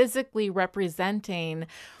physically representing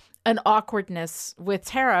an awkwardness with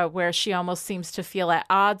Tara, where she almost seems to feel at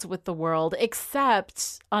odds with the world,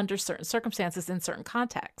 except under certain circumstances in certain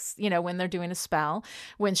contexts, when they're doing a spell,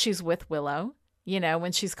 when she's with Willow,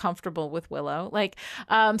 when she's comfortable with Willow. Like,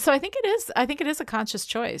 so I think it is a conscious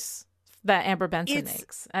choice that Amber Benson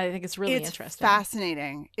makes. I think it's really interesting.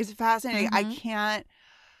 Fascinating. It's fascinating. I can't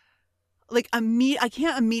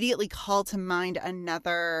immediately call to mind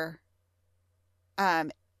another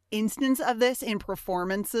instance of this in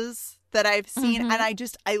performances that I've seen, and I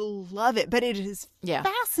love it. But it is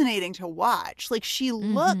fascinating to watch. Like she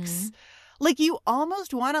looks like you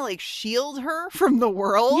almost want to like shield her from the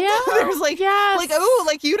world. Yeah. There's like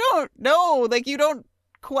you don't know, like you don't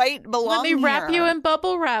quite belong. Let me wrap you in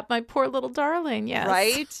bubble wrap, my poor little darling. Yes.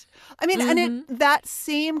 Right. I mean, and that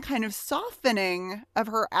same kind of softening of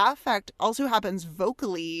her affect also happens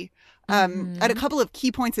vocally. At a couple of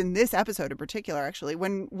key points in this episode in particular, actually,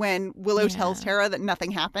 when Willow tells Tara that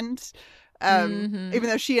nothing happened, even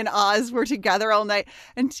though she and Oz were together all night,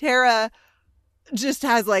 and Tara just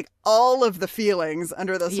has like all of the feelings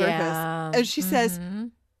under the surface, and she says,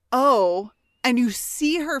 "Oh," and you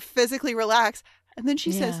see her physically relax, and then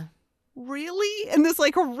she says, "Really?" And this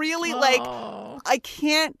like really like I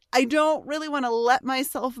don't really want to let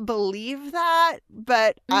myself believe that,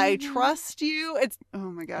 but I trust you. It's oh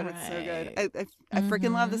my God, it's so good. I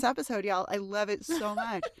freaking love this episode, y'all. I love it so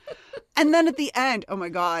much. And then at the end, oh my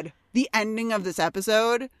God, the ending of this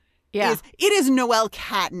episode is Noelle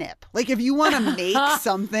catnip. Like if you want to make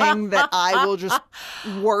something that I will just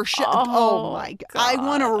worship. Oh my God. I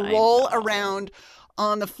want to roll around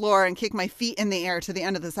on the floor and kick my feet in the air to the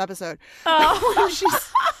end of this episode.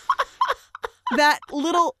 She's that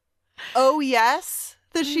little "oh yes"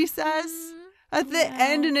 that she says at the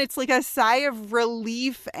end, and it's like a sigh of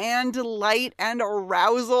relief and delight and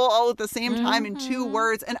arousal all at the same time in two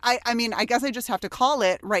words. And I mean, I guess I just have to call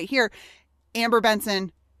it right here. Amber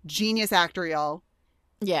Benson, genius actor, y'all.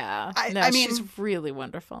 Yeah. I mean, she's really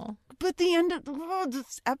wonderful. But the end of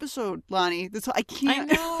this episode, Lonnie, I can't.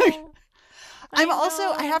 I know.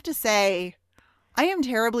 I have to say, I am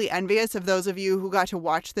terribly envious of those of you who got to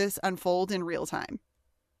watch this unfold in real time.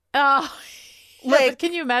 Oh, yeah, Like, but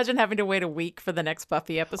can you imagine having to wait a week for the next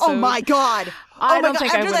Buffy episode? oh my God. I Oh my don't God.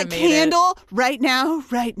 think I After would have that made candle, right now,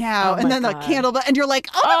 Oh and my then God. the candle, and you're like,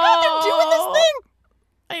 oh my God, they're doing this thing.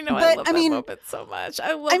 I know. But, I love I that mean- moment so much.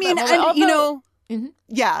 I love I mean, that and moment. you know, Mhm.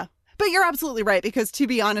 yeah. But you're absolutely right, because to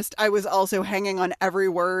be honest, I was also hanging on every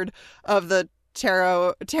word of the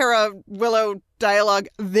Tara Willow dialogue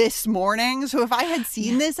this morning. So if I had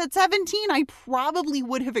seen this at 17, I probably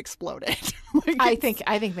would have exploded. Like, I think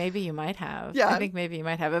maybe you might have. Yeah. I think maybe you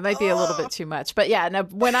might have. It might be a little bit too much. But yeah, no,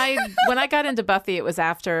 when I got into Buffy, it was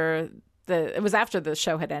after the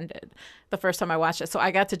show had ended. The first time I watched it. So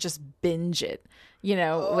I got to just binge it,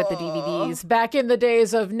 with the DVDs. Back in the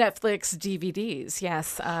days of Netflix DVDs.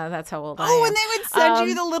 Yes, that's how old I am. oh, and they would send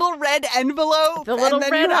you the little red envelope. The little and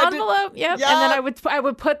then red you had to- envelope, yep. Yeah. And then I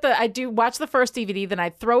would put watch the first DVD, then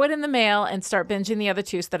I'd throw it in the mail and start binging the other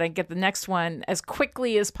two so that I get the next one as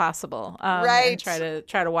quickly as possible. Right. And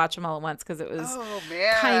try to watch them all at once, because it was Oh,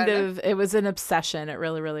 man. it was an obsession. It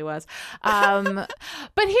really, really was. But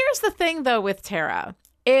here's the thing though with Tara.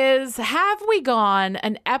 Is have we gone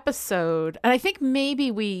an episode, and I think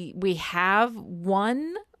maybe we have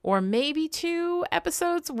one or maybe two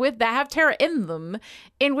episodes that have Tara in them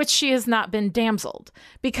in which she has not been damseled,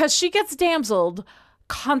 because she gets damseled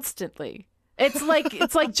constantly. It's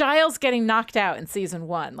like Giles getting knocked out in season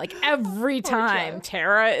 1. Like every time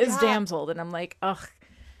Tara is damseled, and I'm like, ugh,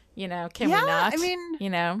 can we not? I mean,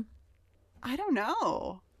 I don't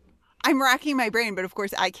know. I'm racking my brain, but of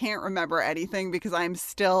course I can't remember anything because I'm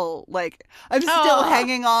still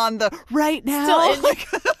hanging on the right now.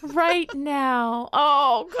 Right now.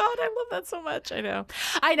 Oh God, I love that so much. I know.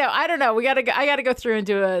 I don't know. I gotta go through and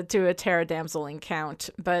do a Tara damseling count.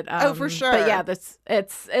 But for sure. But yeah,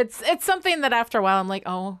 it's something that after a while I'm like,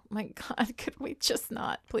 oh my God, could we just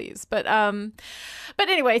not, please? But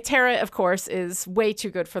anyway, Tara of course is way too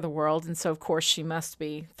good for the world, and so of course she must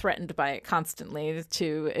be threatened by it constantly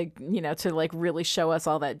to like really show us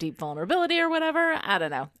all that deep vulnerability or whatever. I don't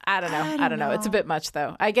know. It's a bit much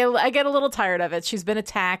though. I get a little tired of it. She's been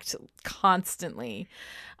attacked constantly.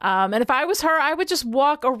 And if I was her, I would just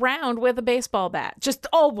walk around with a baseball bat, just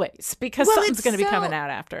always, because something's going to be coming out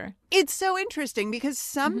after. It's so interesting because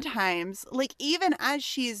sometimes, like, even as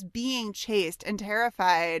she's being chased and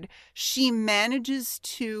terrified, she manages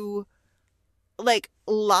to, like,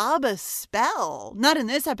 lob a spell. Not in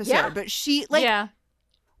this episode, but she, like,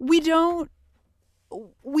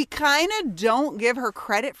 we kind of don't give her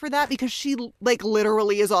credit for that because she, like,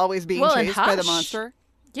 literally is always being chased by the monster.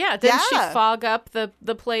 Yeah, didn't she fog up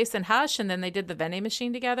the place in Hush, and then they did the vending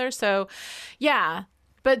machine together? So, yeah,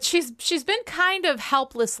 but she's been kind of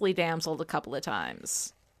helplessly damseled a couple of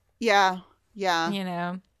times. Yeah.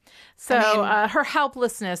 So her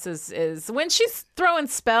helplessness is when she's throwing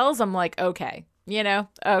spells. I'm like, okay.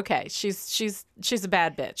 Okay, she's a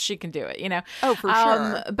bad bitch. She can do it, Oh, for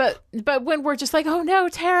sure. But when we're just like, oh no,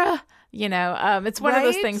 Tara, it's one of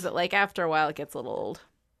those things that, like, after a while it gets a little old.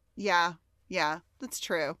 Yeah, that's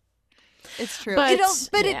true. It's true. But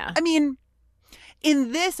I mean,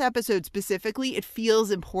 in this episode specifically, it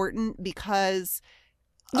feels important because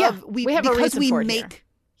we have a reason for it here.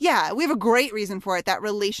 Yeah, we have a great reason for it. That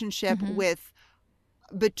relationship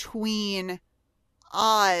between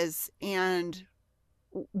Oz and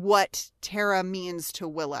what Tara means to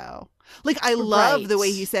Willow. Like, I love the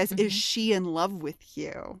way he says, "Is she in love with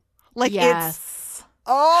you?" Like, yes.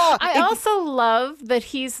 I also love that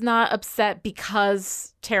he's not upset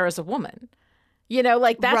because Tara's a woman.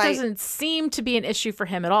 Like, that doesn't seem to be an issue for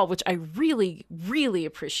him at all, which I really, really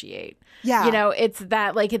appreciate. Yeah. It's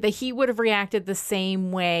that, like, that he would have reacted the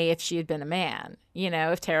same way if she had been a man,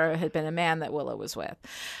 if Tara had been a man that Willow was with.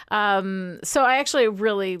 So I actually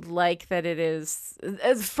really like that it is,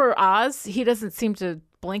 as for Oz, he doesn't seem to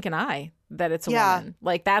blink an eye that it's a woman.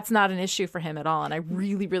 Like, that's not an issue for him at all. And I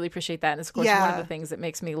really, really appreciate that. And it's, of course, one of the things that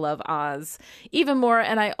makes me love Oz even more.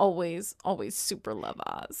 And I always, always super love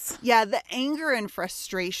Oz. Yeah, the anger and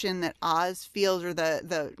frustration that Oz feels, or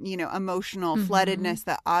the emotional floodedness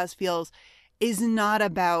that Oz feels, is not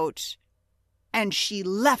about, and she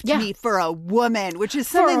left me for a woman, which is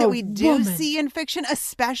something that we do see in fiction,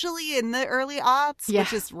 especially in the early aughts,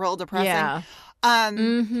 which is real depressing. Yeah.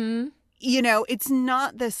 It's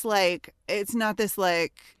not this like,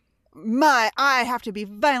 I have to be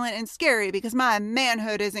violent and scary because my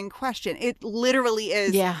manhood is in question. It literally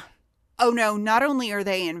is. Yeah. Oh no, not only are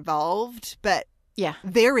they involved, but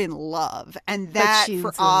they're in love. And that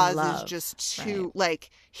for Oz is just too,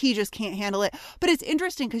 like, he just can't handle it. But it's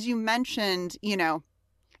interesting because you mentioned,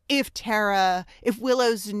 if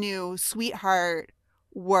Willow's new sweetheart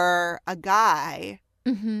were a guy,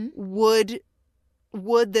 would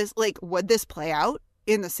this play out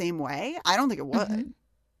in the same way? I don't think it would.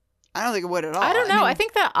 I don't think it would at all. I don't know. I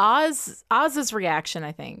think that Oz's reaction,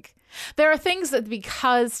 I think. There are things that,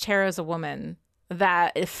 because Tara's a woman,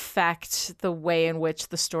 that affect the way in which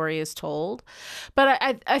the story is told. But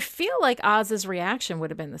I feel like Oz's reaction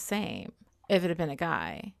would have been the same if it had been a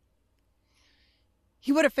guy.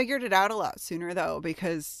 He would have figured it out a lot sooner, though,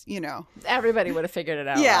 because, everybody would have figured it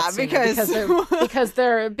out. Yeah, a lot sooner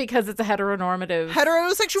because it's a heteronormative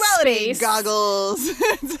heterosexuality space. Goggles.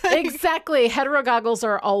 Exactly, hetero goggles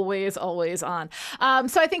are always on.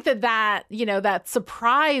 So I think that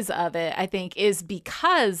surprise of it, I think, is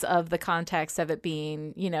because of the context of it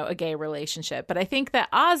being, a gay relationship. But I think that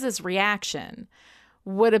Oz's reaction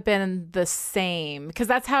would have been the same, because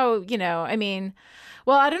that's how, I don't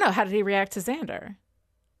know, how did he react to Xander?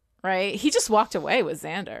 Right? He just walked away with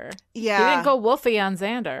Xander. Yeah. He didn't go wolfy on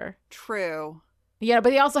Xander. True. Yeah,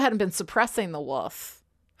 but he also hadn't been suppressing the wolf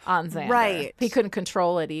on Xander. Right. He couldn't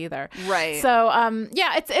control it either. Right. So,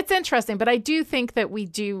 it's interesting, but I do think that we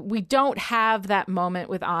don't have that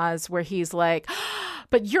moment with Oz where he's like,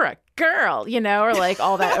 but you're a girl, or like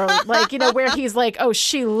all that, or like, where he's like, oh,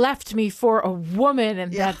 she left me for a woman,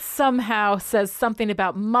 and that somehow says something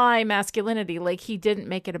about my masculinity. Like, he didn't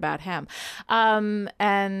make it about him. And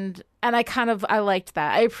I liked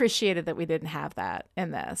that. I appreciated that we didn't have that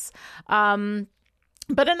in this.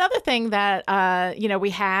 But another thing that, we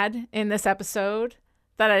had in this episode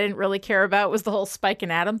that I didn't really care about was the whole Spike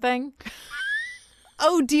and Adam thing.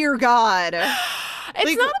 Oh, dear God.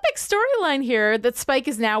 It's not a big storyline here that Spike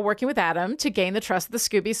is now working with Adam to gain the trust of the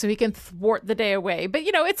Scooby so he can thwart the day away. But,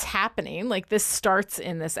 it's happening. Like, this starts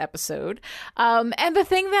in this episode. And the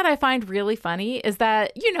thing that I find really funny is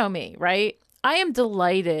that, you know me, right? I am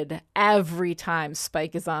delighted every time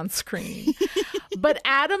Spike is on screen. But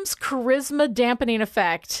Adam's charisma dampening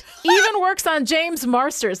effect even works on James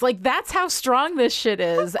Marsters. Like, that's how strong this shit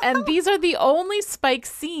is. And these are the only Spike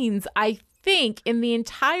scenes, I think, in the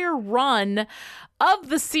entire run of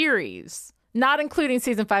the series, not including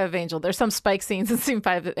season 5 of Angel. There's some Spike scenes in season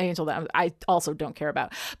 5 of Angel that I also don't care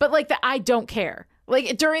about. But like, I don't care.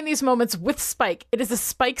 Like, during these moments with Spike, it is a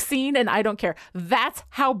Spike scene and I don't care. That's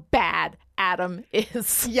how bad Adam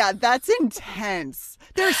is. Yeah, that's intense.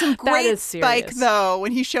 There's some great Spike, though,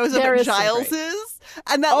 when he shows up at Giles's.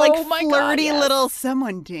 And that, flirty little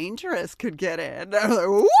someone dangerous could get in. I was like,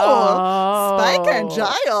 ooh, Spike and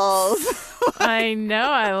Giles. I know,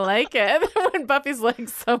 I like it. When Buffy's like,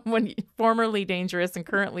 someone formerly dangerous and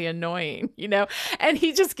currently annoying, and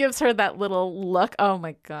he just gives her that little look. Oh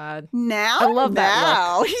my God. I love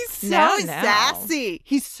that look. He's so sassy.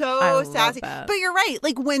 He's so sassy. But you're right.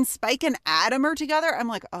 Like, when Spike and Adam are together, I'm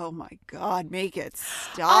like, oh my God, make it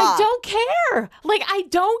stop. I don't care. Like, I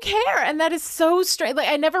don't care. And that is so strange. Like,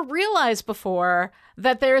 I never realized before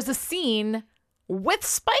that there's a scene with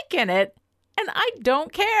Spike in it and I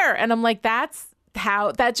don't care. And I'm like, that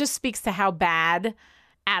just speaks to how bad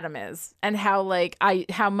Adam is and how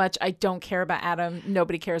much I don't care about Adam.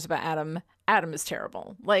 Nobody cares about Adam. Adam is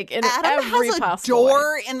terrible. Like, in every has a possible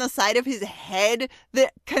door way. in the side of his head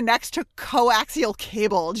that connects to coaxial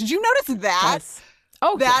cable. Did you notice that? Yes.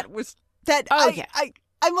 Oh, that was that. Oh,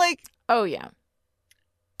 I'm like, oh yeah.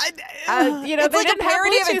 It's they like didn't a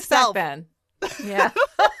parody have of Bluetooth itself. back then. Yeah.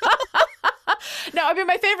 No, I mean,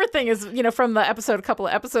 my favorite thing is, from the episode a couple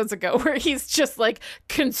of episodes ago where he's just like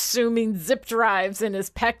consuming zip drives in his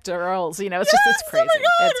pectorals. It's crazy.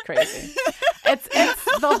 Oh it's crazy.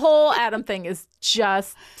 It's the whole Adam thing is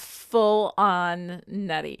just full on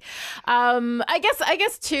nutty. I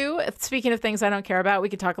guess too, speaking of things I don't care about, we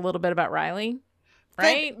could talk a little bit about Riley.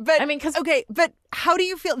 Right? But how do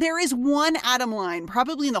you feel? There is one Adam line,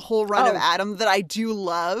 probably in the whole run of Adam, that I do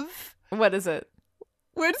love. What is it?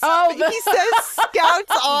 When he says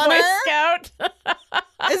Scout's honor. Boy Scout.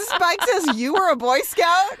 And Spike says, you were a Boy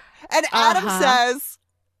Scout? And Adam says,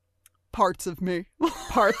 parts of me.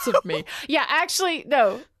 Parts of me. Yeah, actually,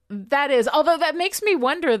 no, that is. Although that makes me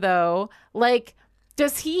wonder, though, like,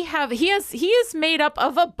 does he is made up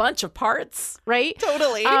of a bunch of parts, right?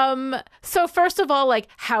 Totally. So first of all, like,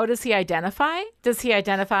 how does he identify? Does he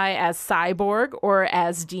identify as cyborg or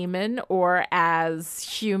as demon or as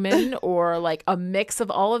human or like a mix of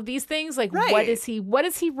all of these things? Like, right. what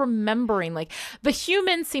is he remembering? Like, the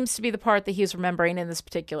human seems to be the part that he's remembering in this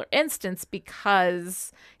particular instance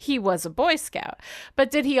because he was a Boy Scout. But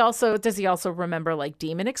does he also remember like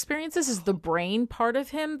demon experiences? Is the brain part of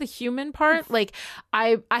him the human part? Like,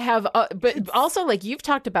 I have, but also like you've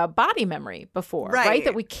talked about body memory before, right?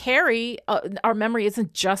 That we carry, our memory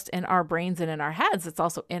isn't just in our brains and in our heads, it's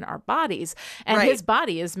also in our bodies. And his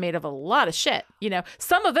body is made of a lot of shit,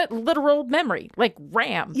 some of it literal memory, like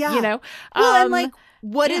RAM, Well, and like,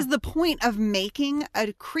 what is the point of making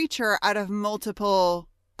a creature out of multiple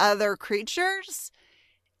other creatures?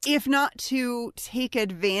 If not to take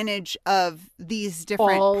advantage of these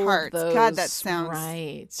different parts. God, that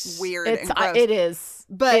sounds weird and gross. It is.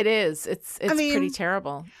 But it is. It's pretty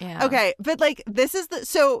terrible. Yeah. Okay. But like this is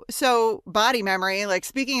so body memory, like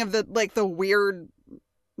speaking of the weird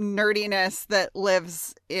nerdiness that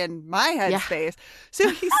lives in my headspace. So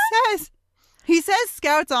he says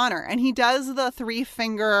Scout's honor, and he does the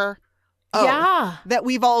 3-finger that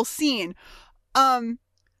we've all seen.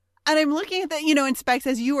 And I'm looking at that, and Spike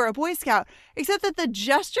says, you were a Boy Scout. Except that the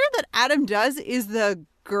gesture that Adam does is the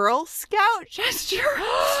Girl Scout gesture.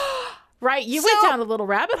 Right. You went down a little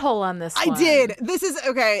rabbit hole on this one. I did. This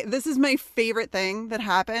is my favorite thing that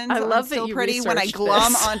happens. I love that you pretty when I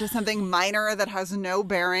glom this. onto something minor that has no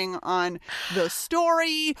bearing on the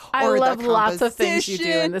story or I love the lots of things you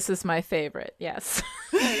do, and this is my favorite. Yes.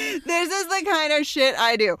 This is the kind of shit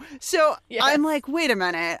I do. So I'm like, wait a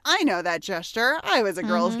minute. I know that gesture. I was a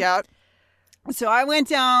Girl Scout. So I went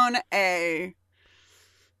down a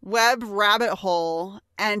web rabbit hole,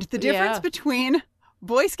 and the difference between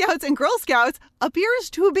Boy Scouts and Girl Scouts appears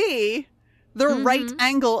to be the right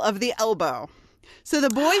angle of the elbow. So the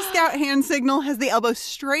Boy Scout hand signal has the elbow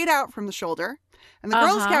straight out from the shoulder, and the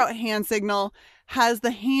Girl Scout hand signal has the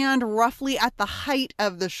hand roughly at the height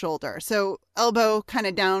of the shoulder. So elbow kind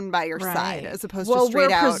of down by your side as opposed to straight out.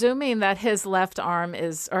 Well, we're presuming that his left arm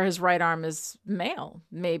his right arm is male.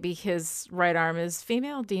 Maybe his right arm is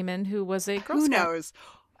female demon who was a Girl Scout. Who knows?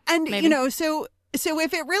 And, So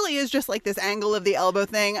if it really is just like this angle of the elbow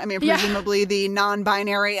thing, I mean, presumably the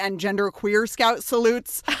non-binary and genderqueer Scout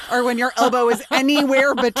salutes are when your elbow is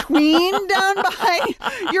anywhere between down by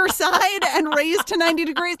your side and raised to 90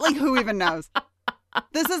 degrees. Like, who even knows?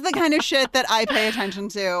 This is the kind of shit that I pay attention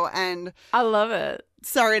to, and I love it.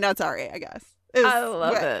 Sorry, not sorry, I guess. I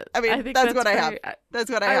love it. I mean, I think that's what I have. That's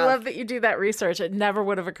what I have. I love that you do that research. It never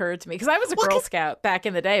would have occurred to me because I was a Girl Scout back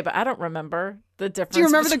in the day, but I don't remember the difference. Do you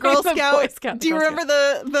remember the Girl Scout? Boy Scout Do you remember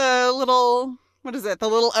the little, what is it? The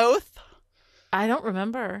little oath? I don't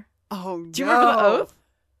remember. Oh, do you remember the oath?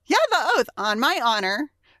 Yeah, the oath. On my honor.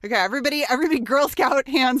 Okay, everybody Girl Scout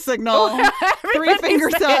hand signal. 3-finger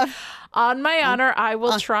stuff. On my honor, I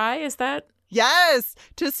will try. Is that? Yes,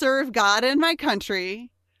 to serve God and my country.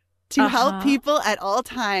 To help people at all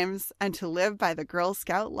times and to live by the Girl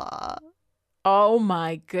Scout law. Oh,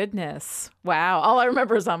 my goodness. Wow. All I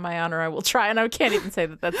remember is on my honor, I will try. And I can't even say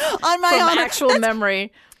that that's on my from honor. Actual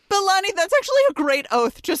memory. But Lonnie, that's actually a great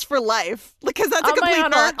oath just for life. Because that's a complete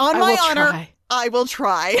thought. On my honor, I will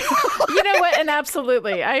try. You know what? And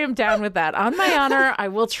absolutely. I am down with that. On my honor, I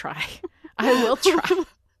will try. I will try.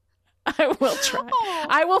 I will try.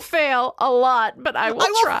 I will fail a lot, but I will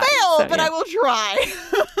try. I will try.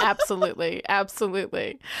 Absolutely.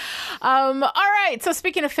 Absolutely. All right. So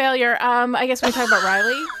speaking of failure, I guess we talk about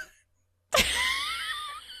Riley.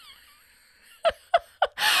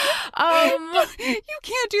 You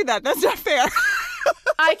can't do that. That's not fair.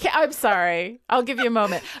 I'm sorry. I'll give you a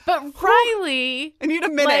moment. But Riley, I need a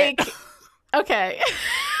minute. Okay.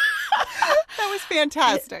 That was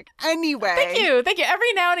fantastic. Anyway, thank you.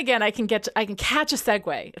 Every now and again, I can catch a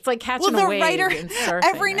segue. It's like catching a wave in surfing.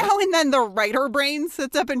 Every now and then, the writer brain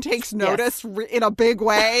sits up and takes notice in a big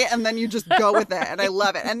way, and then you just go with it, and I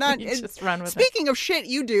love it. And that just run with it. Speaking of shit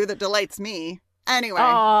you do that delights me. Anyway.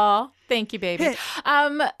 Aw, thank you, baby.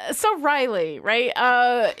 So Riley, right?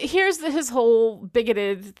 Here's his whole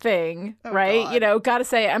bigoted thing, right? God. Gotta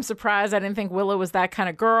say, I'm surprised. I didn't think Willow was that kind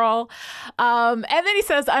of girl. And then he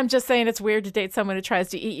says, I'm just saying it's weird to date someone who tries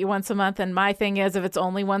to eat you once a month. And my thing is, if it's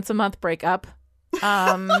only once a month, break up.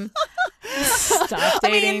 Stop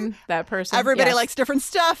dating that person. Everybody likes different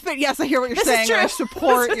stuff, but yes, I hear what you're saying. I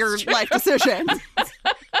support your life decisions.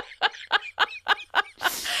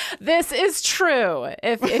 This is true.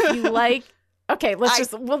 If you like, okay, we'll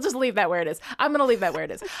just leave that where it is. I'm gonna leave that where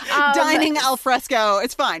it is. Dining al fresco.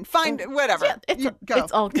 It's fine. Fine, whatever. Yeah,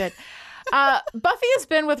 it's all good. Buffy has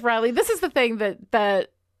been with Riley. This is the thing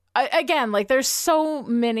that again, like, there's so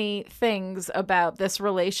many things about this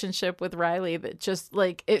relationship with Riley that just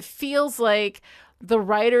like it feels like the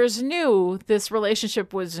writers knew this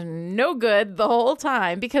relationship was no good the whole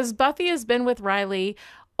time because Buffy has been with Riley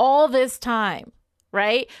all this time.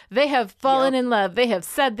 Right? They have fallen in love. They have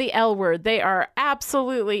said the L word. They are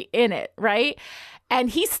absolutely in it. Right? And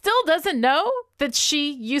he still doesn't know that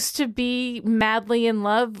she used to be madly in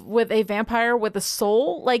love with a vampire with a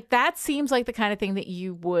soul. Like, that seems like the kind of thing that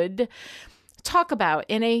you would talk about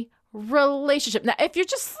in a relationship. Now, if you're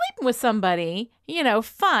just sleeping with somebody,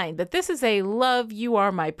 fine. But this is a love, you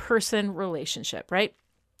are my person relationship, right?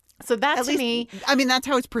 So that At to least, me... I mean, that's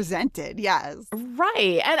how it's presented, yes.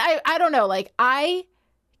 Right. And I don't know, like, I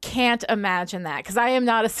can't imagine that because I am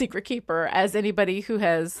not a secret keeper, as anybody who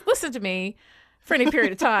has listened to me for any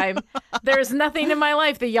period of time. There's nothing in my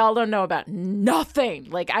life that y'all don't know about. Nothing.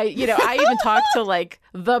 Like, I even talk to like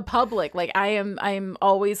the public. Like, I'm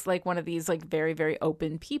always like one of these like very, very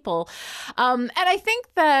open people. And I think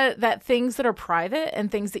that things that are private and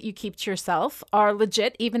things that you keep to yourself are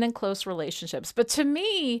legit, even in close relationships. But to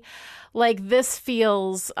me, like, this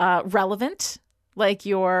feels relevant. Like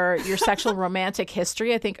your sexual romantic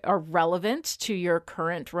history, I think, are relevant to your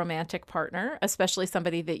current romantic partner, especially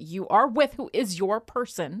somebody that you are with who is your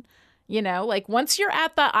person. Like, once you're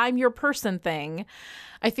at the I'm your person thing,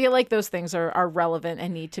 I feel like those things are relevant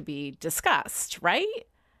and need to be discussed, right?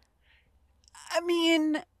 I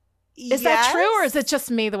mean, is that true, or is it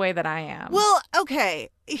just me the way that I am? Well, okay.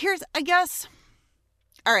 I guess.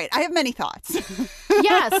 All right, I have many thoughts.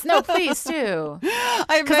 Yes, no, please do.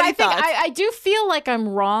 Because I think I do feel like I'm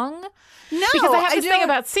wrong. No, because I have this thing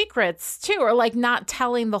about secrets too, or like not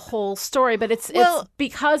telling the whole story. But it's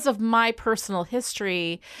because of my personal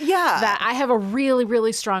history that I have a really,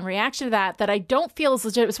 really strong reaction to that I don't feel is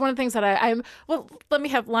legit. It's one of the things that I'm. Well, let me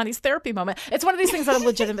have Lonnie's therapy moment. It's one of these things that I'm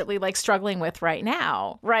legitimately like struggling with right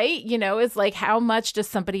now. Right? Is like, how much does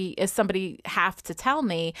somebody have to tell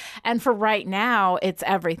me? And for right now, it's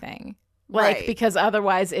everything. Like, right. Because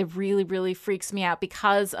otherwise it really, really freaks me out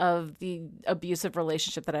because of the abusive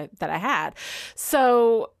relationship that I had.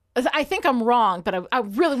 So I think I'm wrong, but I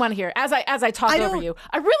really want to hear, as I talk over you,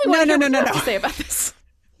 I really want to hear what you have to say about this.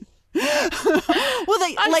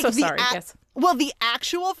 Well, I'm so sorry. Yes. Well, the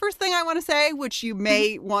actual first thing I want to say, which you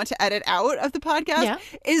may want to edit out of the podcast,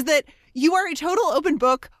 is that you are a total open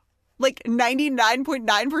book. Like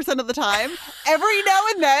 99.9% of the time. Every now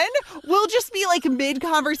and then we'll just be like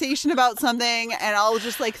mid-conversation about something and I'll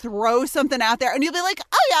just like throw something out there and you'll be like,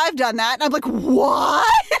 oh yeah, I've done that. And I'm like,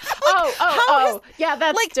 what? Yeah,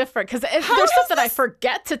 that's like, different because there's something I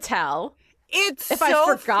forget to tell. It's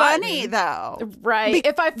so funny though. Right.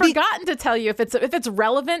 If I've forgotten to tell you if it's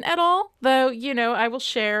relevant at all, though, I will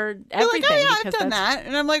share everything. Like, oh yeah, I've done that.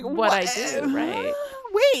 And I'm like, what I do, right?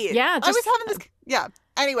 Wait. Yeah, I was having this. Yeah.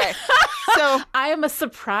 Anyway, so I am a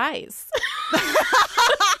surprise.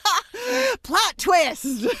 Plot twist.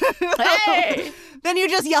 Hey. Then you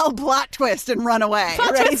just yell plot twist and run away.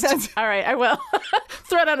 Plot twist. All right, I will.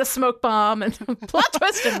 Throw down a smoke bomb and plot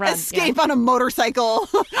twist and run. Escape on a motorcycle.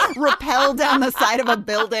 Rappel down the side of a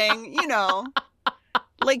building.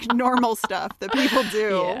 Like normal stuff that people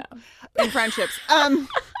do in friendships.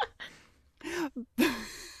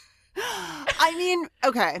 I mean,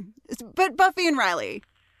 okay, but Buffy and Riley,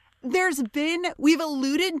 we've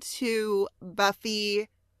alluded to Buffy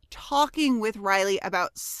talking with Riley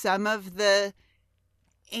about some of the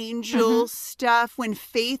Angel stuff when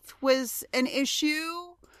Faith was an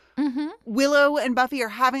issue. Mm-hmm. Willow and Buffy are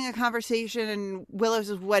having a conversation and Willow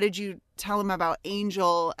says, what did you tell him about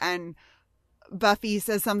Angel? And Buffy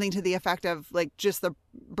says something to the effect of like, just the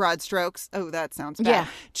broad strokes. Oh, that sounds bad. Yeah.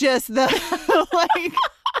 Just the like...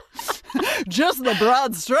 Just the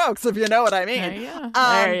broad strokes, if you know what I mean.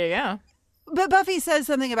 There you go. But Buffy says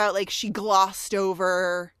something about like she glossed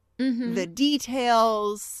over the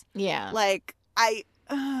details. Yeah. Like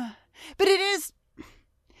but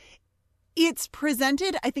it's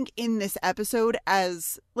presented, I think, in this episode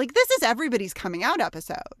as like this is everybody's coming out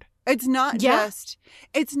episode. It's not just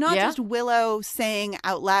Willow saying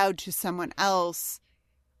out loud to someone else,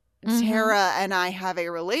 Tara and I have a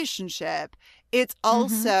relationship. It's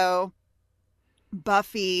also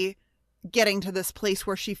Buffy getting to this place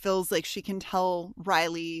where she feels like she can tell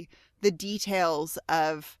Riley the details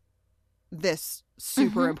of this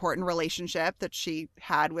super important relationship that she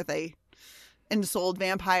had with a ensouled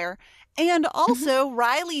vampire. And also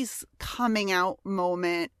Riley's coming out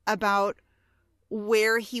moment about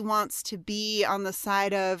where he wants to be on the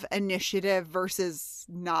side of initiative versus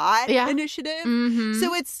not initiative.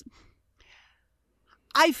 So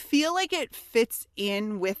I feel like it fits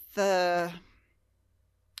in with the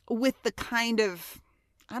kind of,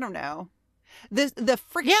 I don't know, the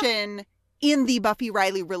friction in the Buffy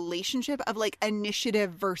Riley relationship of like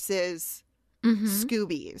initiative versus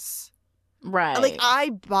Scoobies. Right. Like I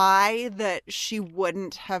buy that she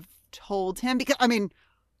wouldn't have told him because I mean,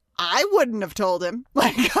 I wouldn't have told him.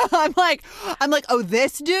 Like, I'm like, oh,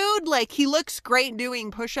 this dude, like, he looks great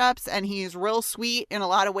doing push-ups and he's real sweet in a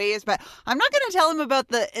lot of ways, but I'm not going to tell him about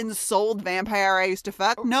the ensouled vampire I used to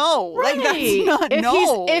fuck. No, Right. like, that's not,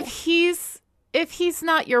 no. If he's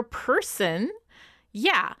not your person,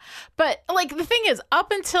 yeah. But like the thing is,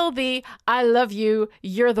 up until the I love you,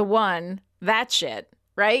 you're the one, that shit,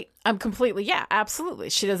 right? I'm completely, yeah, absolutely.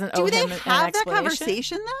 She doesn't owe Do they him an have that explanation.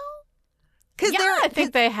 conversation, though? Yeah, I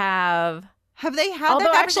think they have. Have they had Although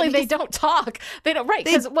that actually conversation? they don't talk. They don't, right?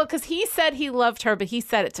 Because he said he loved her, but he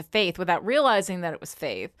said it to Faith without realizing that it was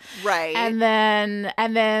Faith. Right. And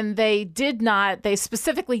then they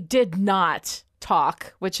specifically did not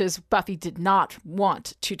talk, which is Buffy did not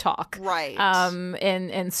want to talk. Right.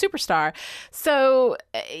 In Superstar. So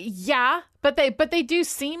yeah, but they do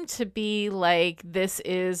seem to be like, this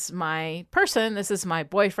is my person, this is my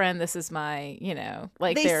boyfriend, this is my,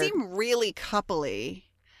 like they seem really coupley.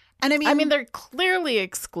 And I mean, they're clearly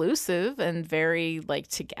exclusive and very like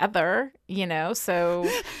together, so yeah,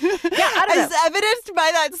 I don't know. as evidenced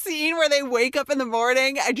by that scene where they wake up in the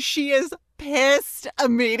morning and she is pissed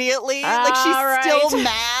immediately. Like, she's still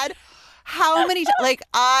mad. How many like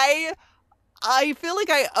I feel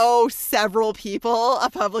like I owe several people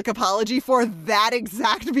a public apology for that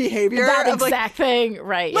exact behavior. That of, exact thing,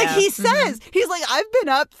 right. Like, yeah. he says, he's like, I've been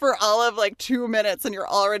up for all of like 2 minutes and you're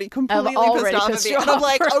already completely pissed off at me. And I'm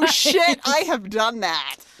like, oh shit, I have done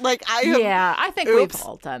that. Like, I have. Yeah, I think we've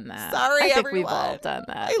all done that. Sorry, I think everyone. we've all done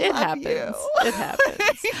that. I It love happens. you. It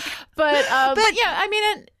happens. But yeah, I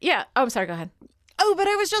mean, yeah. Oh, I'm sorry. Go ahead. Oh, but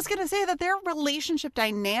I was just going to say that their relationship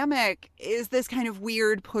dynamic is this kind of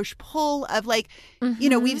weird push-pull of like,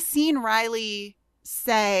 we've seen Riley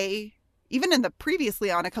say, even in the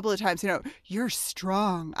previously on a couple of times, you're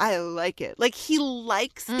strong. I like it. Like, he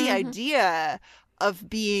likes the idea of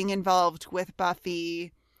being involved with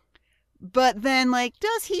Buffy. But then, like,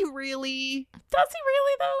 does he really? Does he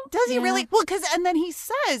really, though? Does he really? Well, and then he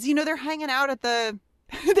says, they're hanging out at the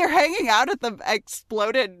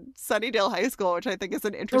exploded Sunnydale High School, which I think is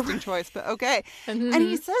an interesting choice, but okay. And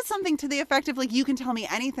he says something to the effect of, like, you can tell me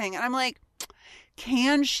anything. And I'm like,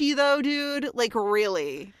 can she, though, dude? Like,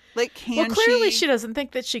 really? Like, can she? Well, clearly she doesn't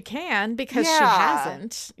think that she can because she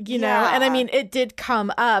hasn't, know? And I mean, it did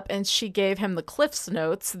come up and she gave him the Cliff's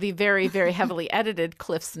Notes, the very, very heavily edited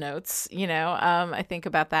Cliff's Notes, I think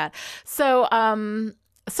about that. So I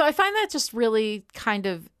find that just really kind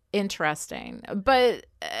of interesting, but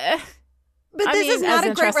this is not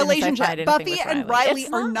a great relationship. Buffy with and Riley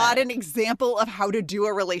are not an example of how to do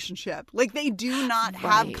a relationship. Like, they do not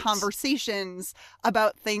have conversations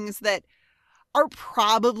about things that are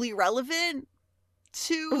probably relevant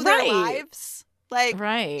to their lives. Like,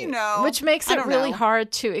 which makes it really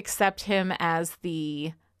hard to accept him as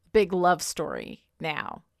the big love story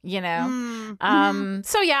now. So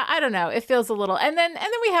yeah, I don't know. It feels a little, and then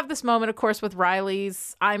we have this moment, of course, with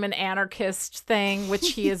Riley's "I'm an anarchist" thing,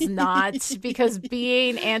 which he is not, because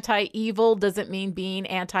being anti-evil doesn't mean being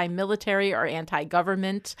anti-military or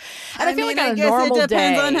anti-government. And I feel like on a normal it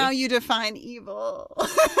depends day, on how you define evil.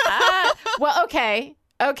 well, okay,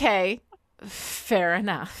 fair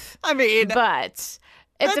enough. I mean, but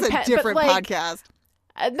that's a different podcast.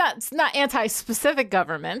 Not anti-specific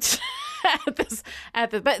government.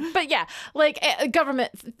 But yeah, like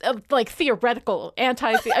government, like theoretical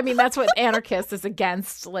I mean, that's what anarchist is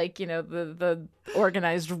against, like, the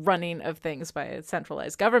organized running of things by a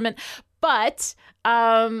centralized government. But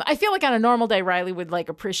I feel like on a normal day, Riley would like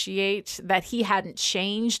appreciate that he hadn't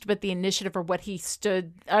changed, but the initiative, or what he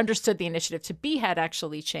understood the initiative to be, had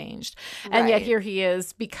actually changed. And yet here he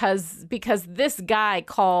is because this guy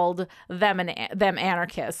called them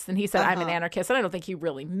anarchists, and he said, I'm an anarchist. And I don't think he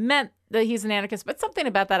really meant that he's an anarchist, but something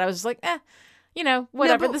about that I was just like,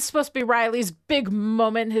 whatever. This is supposed to be Riley's big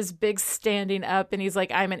moment, his big standing up, and he's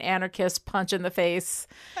like, I'm an anarchist, punch in the face.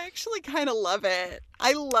 I actually kind of love it.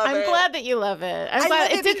 I love it. I'm glad that you love it. I'm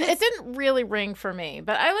glad it didn't really ring for me,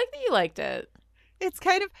 but I like that you liked it. It's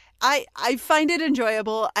kind of, I find it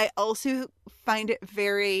enjoyable. I also find it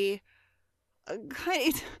very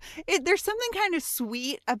there's something kind of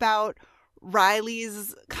sweet about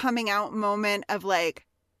Riley's coming out moment of like,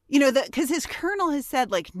 because his colonel has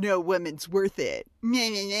said, like, no woman's worth it,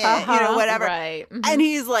 whatever. Right. Mm-hmm. And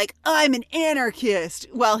he's like, I'm an anarchist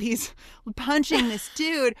while he's punching this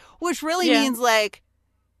dude, which really means like,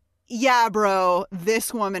 yeah, bro,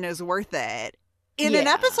 this woman is worth it. In an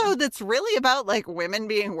episode that's really about like women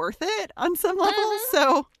being worth it on some level.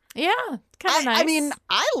 So yeah, kind of nice. I mean,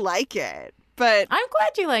 I like it. But I'm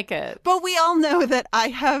glad you like it. But we all know that I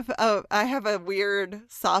have a weird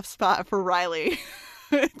soft spot for Riley.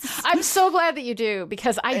 I'm so glad that you do,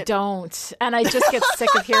 because I don't. And I just get sick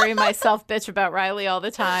of hearing myself bitch about Riley all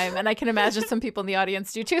the time. And I can imagine some people in the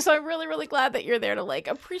audience do too. So I'm really, really glad that you're there to like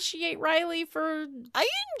appreciate Riley for. I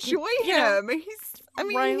enjoy him.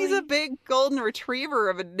 He's a big golden retriever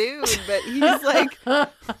of a dude, but he's like,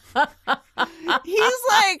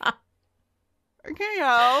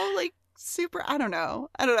 super. I don't know.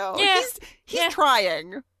 Yeah. He's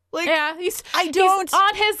trying. Like, yeah, he's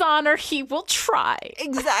on his honor, he will try.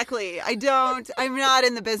 Exactly. I'm not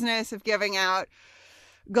in the business of giving out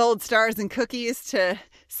gold stars and cookies to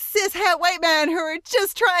cishet white men who are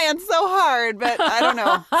just trying so hard. But I don't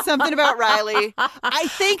know. Something about Riley. I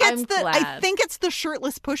think it's the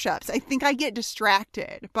shirtless push-ups. I think I get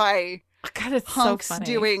distracted by hunks so funny.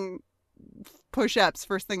 Doing push-ups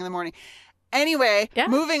first thing in the morning. Anyway,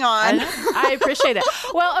 moving on. I appreciate it.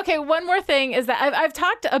 Well, okay, one more thing is that I've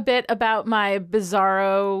talked a bit about my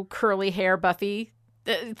bizarro curly hair Buffy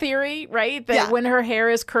theory, right? That when her hair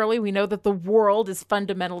is curly, we know that the world is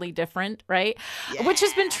fundamentally different, right? Yeah. Which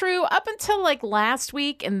has been true up until like last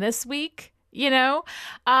week and this week. So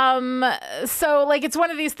like it's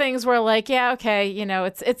one of these things where like, yeah, okay,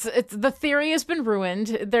 it's the theory has been ruined.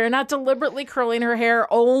 They're not deliberately curling her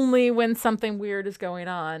hair only when something weird is going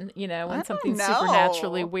on, when something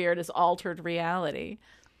supernaturally weird has altered reality.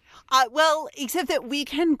 Well, except that we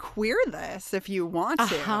can queer this if you want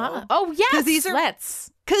to. Oh, yes,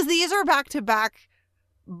 let's. Because these are back-to-back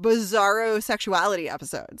bizarro sexuality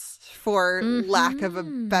episodes, for lack of a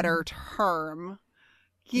better term.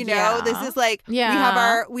 This is like we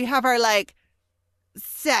have our like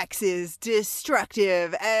sex is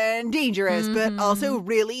destructive and dangerous, but also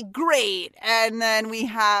really great. And then we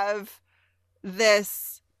have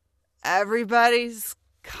this everybody's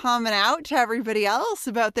coming out to everybody else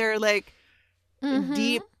about their like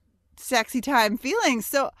deep, sexy time feelings.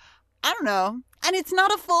 So I don't know. And it's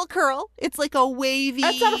not a full curl. It's like a wavy.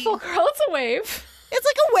 It's not a full curl. It's a wave. It's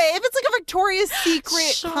like a wave. It's like a Victoria's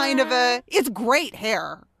Secret kind of a. It's great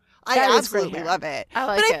hair. I absolutely love it. I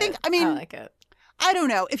like it. I like it. I don't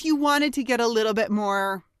know. If you wanted to get a little bit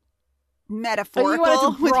more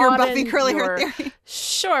metaphorical with your Buffy curly hair theory.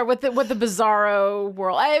 Sure, with the bizarro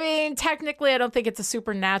world. I mean, technically, I don't think it's a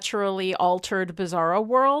supernaturally altered bizarro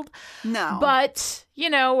world. No. But you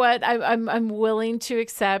know what? I'm willing to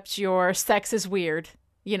accept your sex is weird.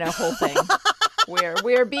 Whole thing.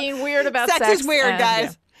 We're being weird about sex. Sex is weird,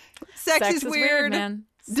 guys. Yeah. Sex is weird, man.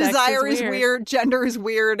 Desire is weird. Gender is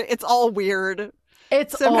weird. It's all weird.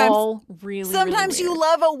 All really Sometimes really weird. You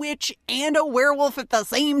love a witch and a werewolf at the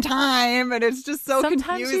same time, and it's just so confusing.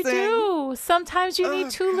 Sometimes you do. Sometimes you need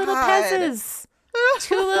two little Pezzes.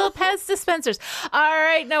 Two little Pez dispensers. All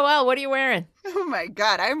right, Noelle, what are you wearing? Oh my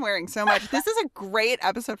God, I'm wearing so much. This is a great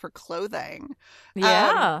episode for clothing.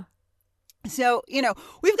 Yeah. So,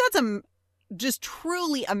 we've got some just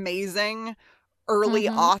truly amazing early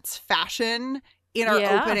aughts fashion in our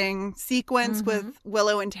opening sequence with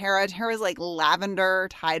Willow and Tara. Tara's like lavender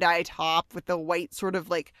tie-dye top with the white sort of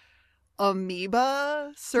like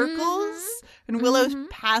amoeba circles, and Willow's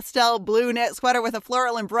pastel blue knit sweater with a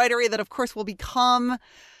floral embroidery that of course will become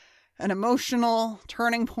an emotional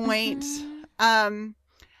turning point. And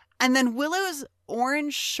then Willow's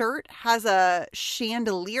orange shirt has a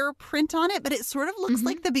chandelier print on it, but it sort of looks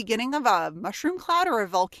like the beginning of a mushroom cloud or a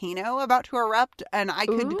volcano about to erupt. And I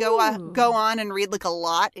could go on and read like a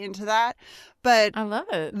lot into that. But I love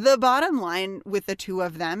it. The bottom line with the two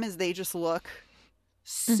of them is they just look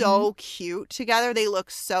so cute together. They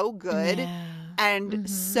look so good and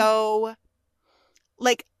so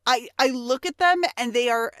like I look at them and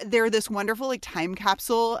they're this wonderful like time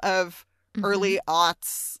capsule of early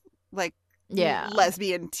aughts like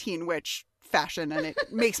lesbian teen witch fashion, and it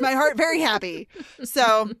makes my heart very happy.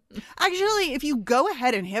 So actually, if you go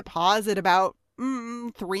ahead and hit pause at about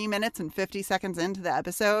 3 minutes and 50 seconds into the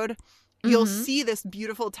episode, you'll see this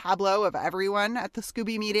beautiful tableau of everyone at the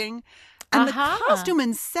Scooby meeting, and the costume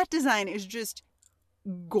and set design is just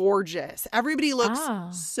gorgeous. Everybody looks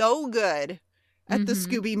so good at the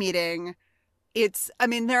Scooby meeting.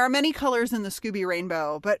 There are many colors in the Scooby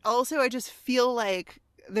rainbow, but also I just feel like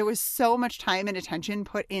there was so much time and attention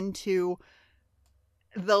put into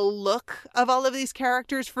the look of all of these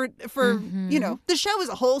characters for the show as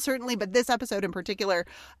a whole, certainly, but this episode in particular.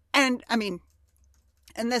 And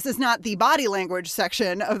and this is not the body language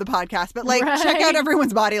section of the podcast, but check out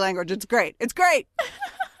everyone's body language. It's great. It's great.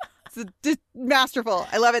 It's masterful.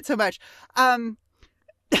 I love it so much.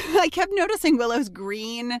 I kept noticing Willow's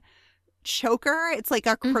green choker. It's like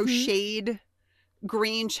a crocheted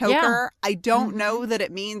green choker. Yeah. I don't know that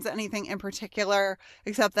it means anything in particular,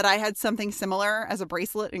 except that I had something similar as a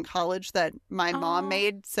bracelet in college that my mom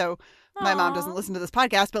made. So my mom doesn't listen to this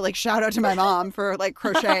podcast, but like shout out to my mom for like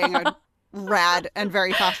crocheting a rad and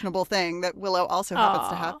very fashionable thing that Willow also happens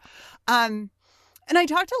to have. And I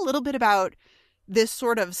talked a little bit about this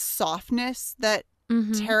sort of softness that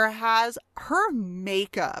Tara has. Her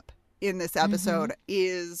makeup in this episode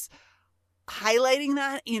is highlighting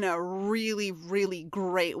that in a really, really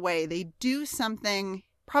great way. They do something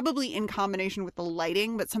probably in combination with the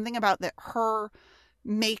lighting, but something about that her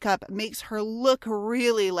makeup makes her look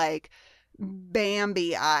really like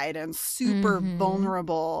Bambi-eyed and super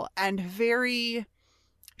vulnerable and very...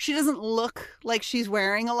 She doesn't look like she's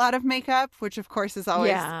wearing a lot of makeup, which of course is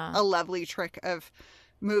always a lovely trick of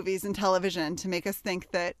movies and television to make us think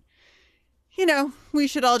that, you know, we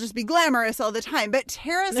should all just be glamorous all the time. But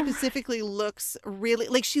Tara specifically looks really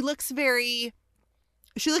like she looks very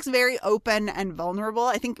open and vulnerable.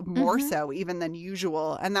 I think more so even than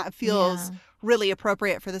usual. And that feels really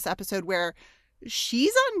appropriate for this episode where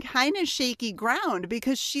she's on kind of shaky ground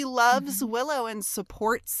because she loves Willow and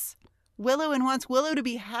supports Willow and wants Willow to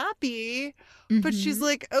be happy. But she's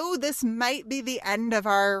like, oh, this might be the end of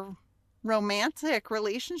our romantic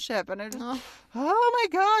relationship. And I just, oh my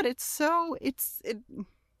God,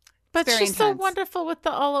 But very she's so intense. wonderful with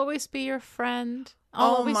the "I'll always be your friend.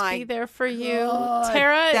 I'll always be there for you." God,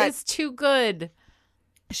 Tara is too good.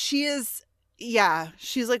 She is,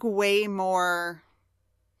 she's like way more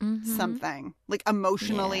something, like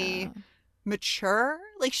emotionally mature.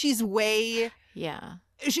 Like she's way,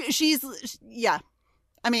 she's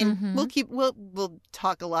I mean, we'll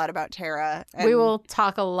talk a lot about Tara. And we will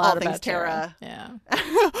talk a lot all about things Tara. Yeah.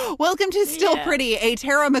 Welcome to Still Pretty, a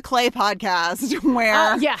Tara McClay podcast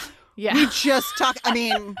where we just talk. I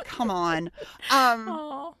mean, come on.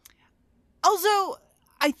 Also,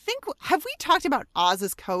 I think, have we talked about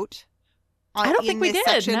Oz's coat? I don't think we did.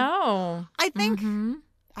 Section? No. I think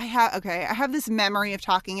I have this memory of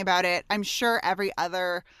talking about it. I'm sure every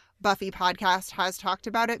other Buffy podcast has talked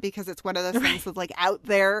about it because it's one of those things that's like out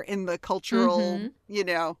there in the cultural, you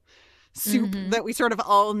know, soup that we sort of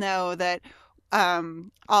all know that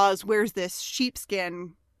Oz wears this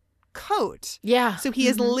sheepskin coat. Yeah. So he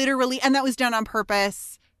is literally, and that was done on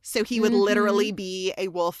purpose. So he would literally be a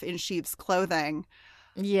wolf in sheep's clothing.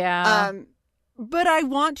 Yeah. But I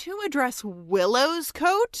want to address Willow's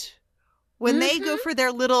coat when they go for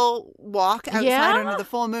their little walk outside under the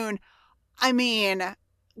full moon. I mean,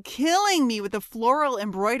 killing me with the floral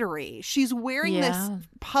embroidery. She's wearing this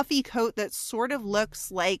puffy coat that sort of looks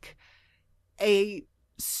like a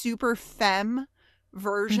super femme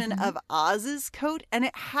version of Oz's coat, and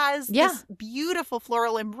it has this beautiful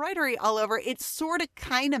floral embroidery all over. It sort of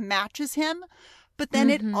kind of matches him, but then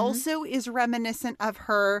it also is reminiscent of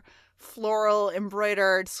her floral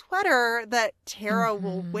embroidered sweater that Tara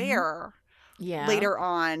will wear later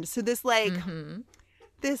on. So this like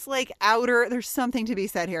this like outer, there's something to be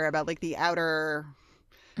said here about like the outer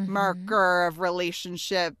marker of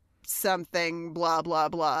relationship, something, blah, blah,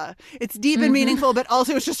 blah. It's deep and meaningful, but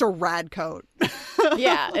also it's just a rad coat.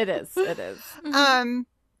 Yeah, it is. It is.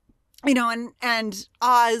 You know, and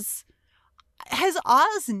Oz, has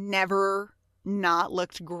Oz never not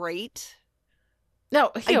looked great?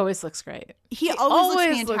 No, he always looks great. He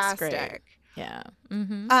always looks looks fantastic. great. Yeah.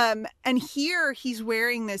 And here he's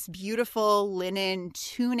wearing this beautiful linen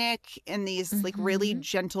tunic in these like really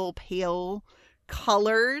gentle pale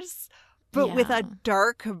colors, but with a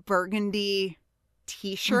dark burgundy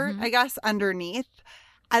t-shirt, I guess, underneath,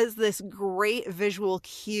 as this great visual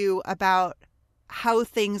cue about how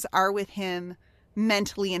things are with him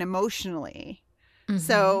mentally and emotionally.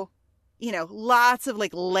 So, you know, lots of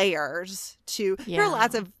like layers to, there are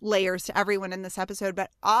lots of layers to everyone in this episode,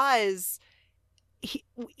 but Oz,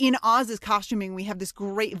 in Oz's costuming, we have this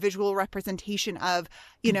great visual representation of,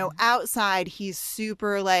 you know, outside he's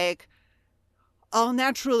super like all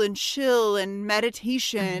natural and chill and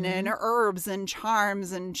meditation and herbs and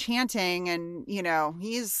charms and chanting, and you know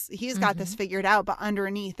he's got this figured out, but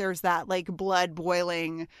underneath there's that like blood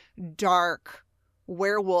boiling dark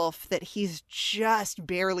werewolf that he's just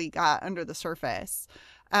barely got under the surface.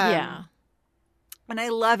 And I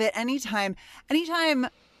love it anytime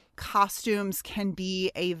costumes can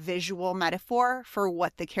be a visual metaphor for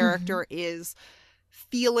what the character is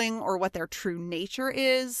feeling or what their true nature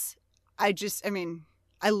is. I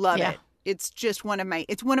love it. It's just one of my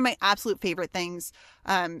absolute favorite things.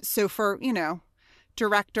 So for, you know,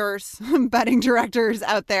 directors, budding directors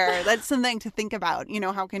out there, that's something to think about. You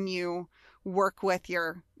know, how can you work with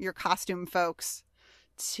your costume folks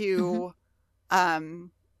to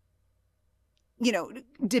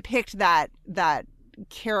depict that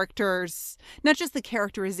characters, not just the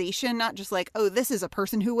characterization, not just like, oh, this is a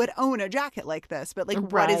person who would own a jacket like this, but like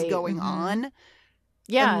what is going on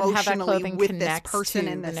emotionally with this person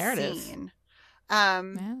in the scene.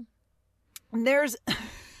 There's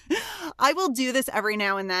I will do this every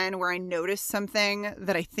now and then where I notice something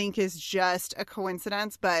that I think is just a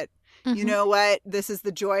coincidence, but you know what? This is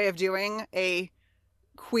the joy of doing a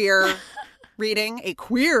queer reading, a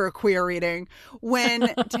queer reading.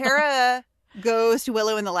 When Tara goes to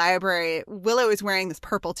Willow in the library, Willow is wearing this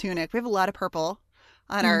purple tunic. We have a lot of purple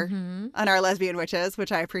on our lesbian witches,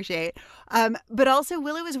 which I appreciate. But also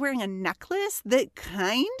Willow is wearing a necklace that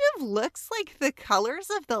kind of looks like the colors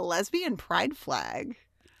of the lesbian pride flag.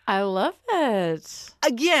 I love it.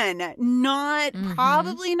 Again,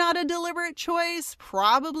 probably not a deliberate choice.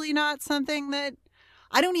 Probably not something that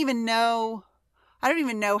I don't even know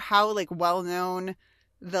how like well known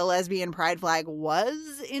the lesbian pride flag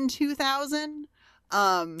was in 2000.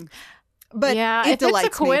 But yeah, if it's a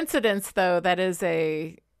coincidence, though, that is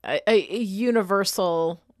a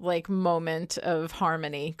universal like moment of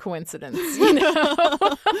harmony coincidence.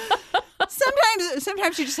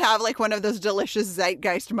 Sometimes you just have like one of those delicious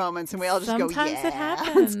zeitgeist moments, and we all just Sometimes go, "Yeah, it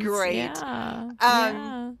happens. It's great."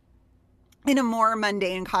 Yeah. In a more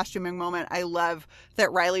mundane costuming moment, I love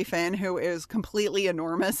that Riley Finn, who is completely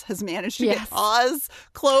enormous, has managed to get Oz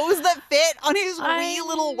clothes that fit on his wee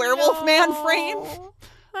little werewolf man frame.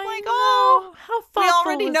 How thoughtful we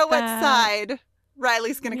already know what that? side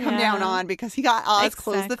Riley's going to come down on because he got Oz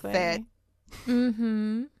clothes that fit.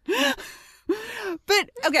 Mm-hmm. But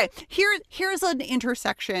okay, here's an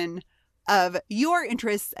intersection of your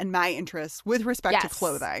interests and my interests with respect to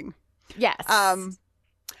clothing. Yes.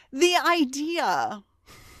 The idea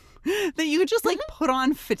that you could just like put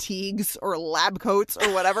on fatigues or lab coats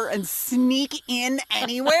or whatever and sneak in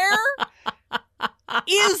anywhere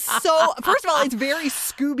is so, first of all, it's very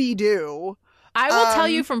Scooby-Doo. I will tell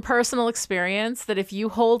you from personal experience that if you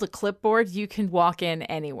hold a clipboard, you can walk in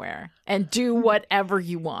anywhere and do whatever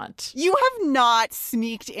you want. You have not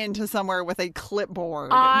sneaked into somewhere with a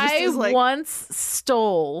clipboard. I once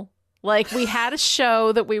stole... Like, we had a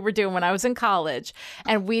show that we were doing when I was in college,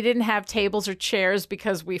 and we didn't have tables or chairs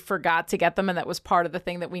because we forgot to get them, and that was part of the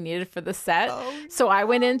thing that we needed for the set. So I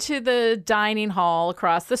went into the dining hall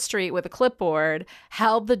across the street with a clipboard,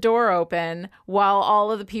 held the door open, while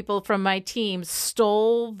all of the people from my team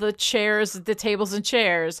stole the tables and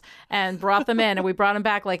chairs, and brought them in, and we brought them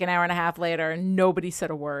back like an hour and a half later, and nobody said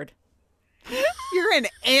a word. You're an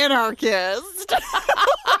anarchist.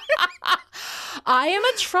 I am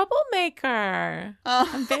a troublemaker.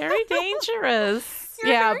 I'm very dangerous.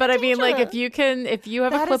 Yeah, but I mean, like, if you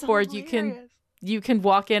have a clipboard, you can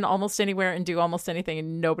walk in almost anywhere and do almost anything,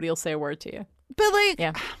 and nobody will say a word to you. But like,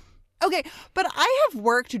 okay, but I have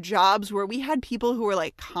worked jobs where we had people who were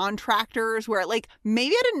like contractors, where like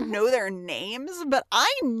maybe I didn't know their names, but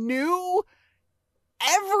I knew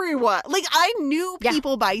everyone. Like, I knew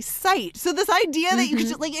people by sight. So this idea that you could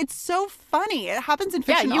just, like, it's so funny. It happens in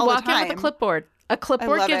fiction all the time. Yeah, you walk in with a clipboard. A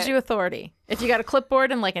clipboard gives you authority. If you got a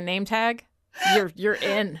clipboard and like a name tag, you're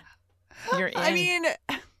in. You're in. I mean,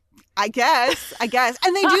 I guess. And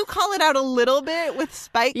they do call it out a little bit with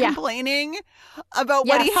Spike complaining about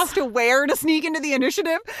what he has to wear to sneak into the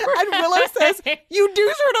initiative. And Willow says, you do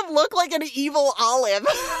sort of look like an evil Olive.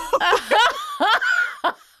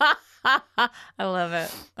 I love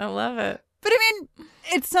it. But I mean,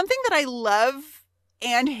 it's something that I love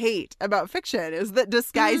and hate about fiction is that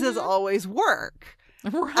disguises always work.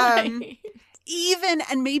 Right. Even,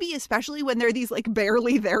 and maybe especially when they're these like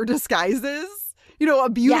barely there disguises. You know, a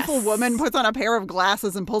beautiful woman puts on a pair of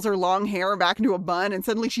glasses and pulls her long hair back into a bun, and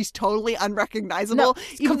suddenly she's totally unrecognizable,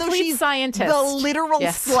 even though she's scientist. The literal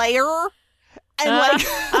slayer. And like,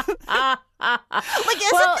 isn't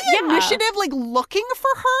the initiative like looking for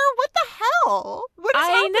her? What the hell? What is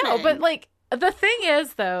happening? I know, but like, the thing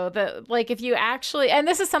is, though, that like if you actually, and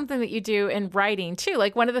this is something that you do in writing too.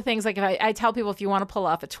 Like one of the things, like if I tell people if you want to pull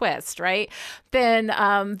off a twist, right, then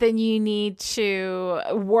you need to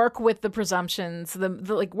work with the presumptions,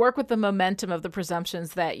 like work with the momentum of the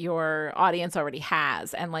presumptions that your audience already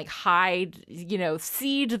has, and like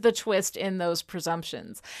seed the twist in those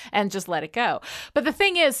presumptions, and just let it go. But the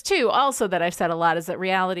thing is, too, also that I've said a lot is that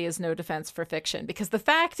reality is no defense for fiction, because the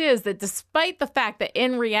fact is that despite the fact that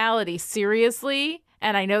in reality, seriously,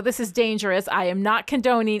 and I know this is dangerous. I am not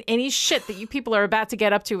condoning any shit that you people are about to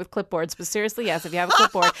get up to with clipboards. But seriously, yes, if you have a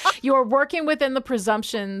clipboard, you are working within the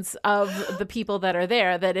presumptions of the people that are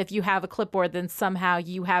there, that if you have a clipboard, then somehow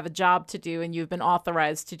you have a job to do and you've been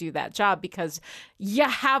authorized to do that job because you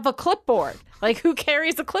have a clipboard. Like, who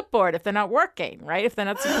carries a clipboard if they're not working, right? If they're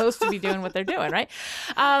not supposed to be doing what they're doing, right?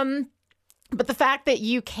 But the fact that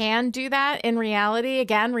you can do that in reality,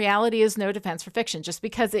 again, reality is no defense for fiction. Just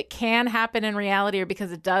because it can happen in reality or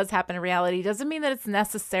because it does happen in reality doesn't mean that it's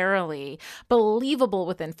necessarily believable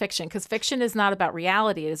within fiction, because fiction is not about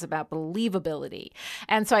reality. It is about believability.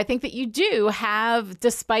 And so I think that you do have,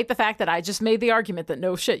 despite the fact that I just made the argument that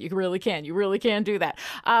no shit, you really can do that,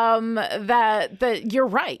 that you're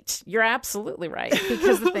right. You're absolutely right.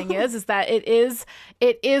 Because the thing is that it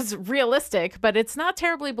is realistic, but it's not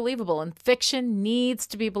terribly believable. And fiction needs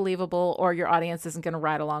to be believable or your audience isn't going to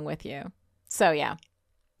ride along with you. So, yeah.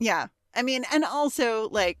 Yeah. I mean, and also,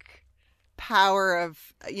 like, power of,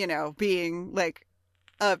 being, like,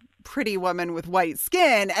 a pretty woman with white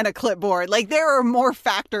skin and a clipboard. Like, there are more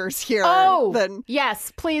factors here than...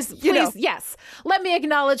 yes, please, yes. Let me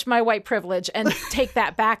acknowledge my white privilege and take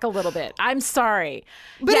that back a little bit. I'm sorry.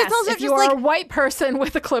 But yes, it's also if just you are like, a white person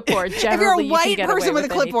with a clipboard, generally if you're a you white can get person away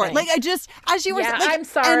with a clipboard, anything. like, I just, as you were saying, like, I'm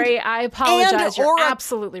sorry. I apologize. You're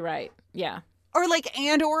absolutely right. Yeah. Or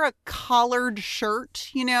a collared shirt,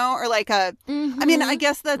 or like a, I mean, I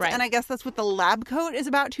guess that's, Right. and I guess that's what the lab coat is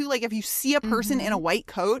about too. Like if you see a person in a white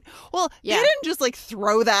coat, well, Yeah. they didn't just like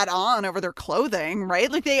throw that on over their clothing, right?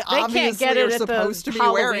 Like they Can't obviously get it are at the supposed to be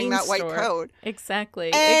Halloween wearing that white store. coat.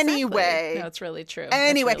 Exactly. Anyway. No, it's really true.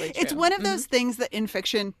 Anyway, That's really it's true. one of those things that in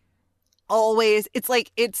fiction always, it's like,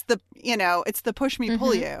 it's the push me,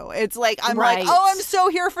 pull you. It's like, I'm like, Right. oh, I'm so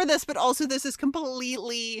here for this, but also this is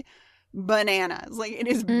completely bananas. Like it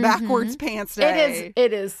is backwards pants day.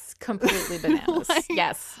 It is completely bananas. Like,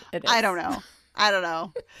 yes, it is. I don't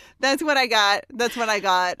know. That's what I got.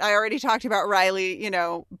 I already talked about Riley,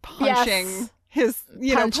 punching Yes. his,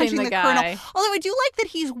 punching the guy. colonel. Although I do like that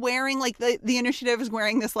he's wearing like the initiative is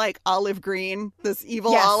wearing this like olive green, this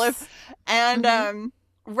evil Yes. olive. And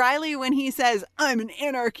Riley, when he says, I'm an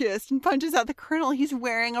anarchist and punches out the colonel, he's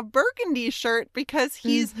wearing a burgundy shirt because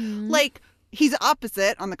he's like, he's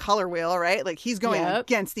opposite on the color wheel, right? Like he's going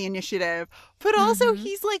against the initiative, but also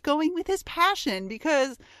he's like going with his passion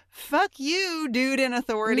because fuck you, dude in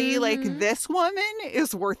authority. Like this woman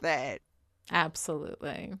is worth it.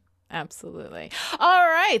 Absolutely. All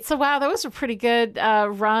right. So, wow, that was a pretty good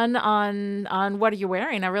run on what are you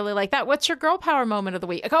wearing. I really like that. What's your girl power moment of the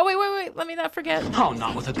week? Oh, wait. Let me not forget. Oh,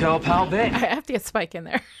 not with a girl pal bit. I have to get Spike in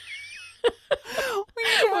there.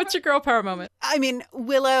 What's your girl power moment? I mean,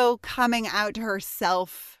 Willow coming out to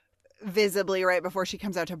herself visibly right before she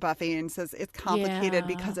comes out to Buffy and says it's complicated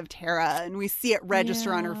because of Tara. And we see it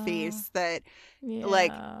register on her face that,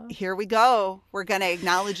 like, here we go. We're going to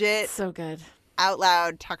acknowledge it. So good. Out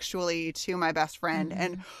loud, textually to my best friend.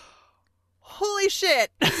 And holy shit.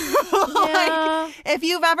 Like, if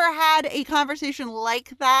you've ever had a conversation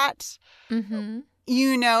like that,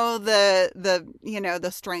 you know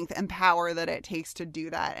the strength and power that it takes to do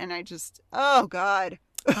that. And I just, oh God.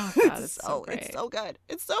 It's so great. It's so good.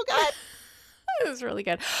 It's so good. It was really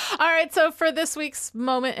good. All right, so for this week's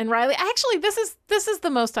moment in Riley, actually, this is the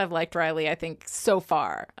most I've liked Riley, I think, so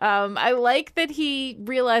far. I like that he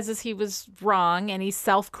realizes he was wrong and he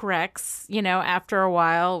self-corrects, after a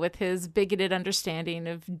while with his bigoted understanding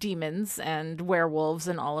of demons and werewolves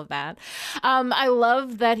and all of that. I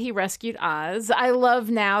love that he rescued Oz. I love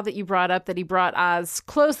now that you brought up that he brought Oz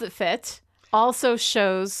clothes that fit. Also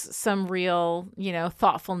shows some real,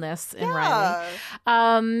 thoughtfulness in Riley.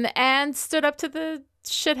 And stood up to the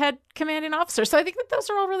shithead commanding officer. So I think that those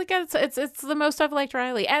are all really good. It's the most I've liked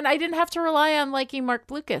Riley. And I didn't have to rely on liking Mark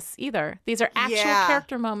Blucas either. These are actual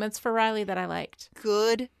character moments for Riley that I liked.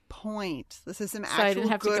 Good point. This is some I actual didn't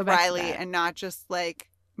have to go good back to Riley that. and not just like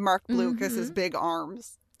Mark Blucas's big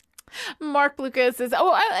arms. Mark Blucas is,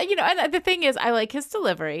 and the thing is, I like his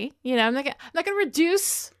delivery. I'm not going to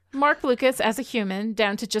reduce Mark Blucas as a human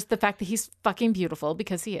down to just the fact that he's fucking beautiful,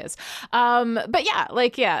 because he is. But I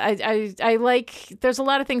like, there's a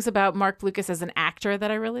lot of things about Mark Blucas as an actor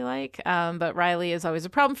that I really like. But Riley is always a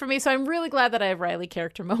problem for me. So I'm really glad that I have Riley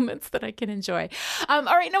character moments that I can enjoy. All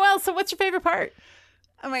right, Noelle, so what's your favorite part?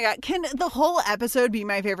 Oh my God. Can the whole episode be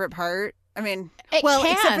my favorite part? I mean, It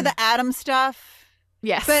can. except for the Adam stuff.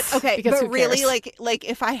 Yes. But okay, because but who really cares? like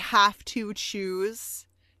if I have to choose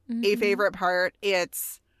a favorite part,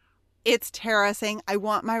 it's Tara saying, I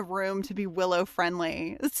want my room to be Willow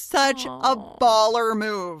friendly. It's such a baller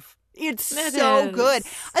move. It's so good,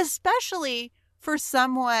 especially for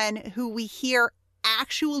someone who we hear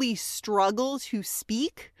actually struggle to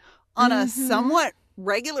speak on a somewhat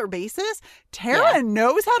regular basis, Tara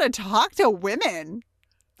knows how to talk to women.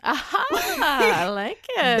 Aha, I like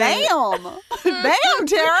it. Damn,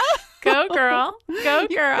 Tara. Go, girl. Go, girl.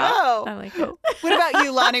 Go. I like it. What about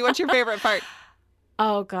you, Lonnie? What's your favorite part?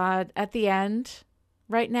 Oh, God. At the end,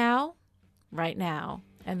 right now,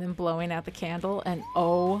 and then blowing out the candle. And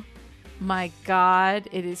oh, my God,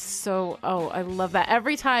 it is so, I love that.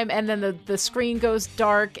 Every time, and then the screen goes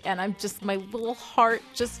dark, and I'm just, my little heart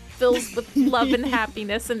just fills with love and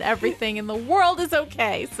happiness and everything, and the world is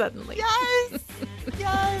okay suddenly. Yes.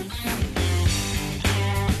 Yes.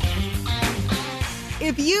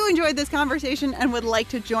 If you enjoyed this conversation and would like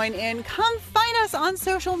to join in, come find us on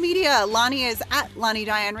social media. Lonnie is at Lonnie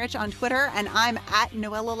Diane Rich on Twitter, and I'm at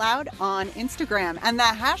Noella Loud on Instagram. And the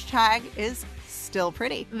hashtag is Still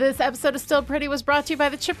Pretty. This episode of Still Pretty was brought to you by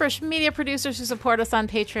the Chipperish media producers who support us on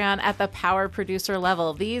Patreon at the power producer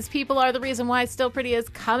level. These people are the reason why Still Pretty is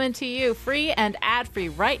coming to you free and ad-free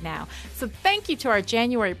right now. So thank you to our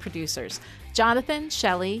January producers: Jonathan,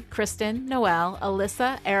 Shelley, Kristen, Noelle,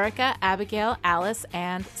 Alyssa, Erica, Abigail, Alice,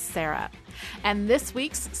 and Sarah. And this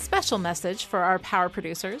week's special message for our power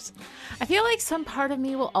producers: I feel like some part of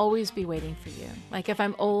me will always be waiting for you. Like if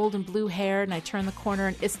I'm old and blue-haired and I turn the corner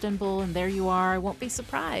in Istanbul and there you are, I won't be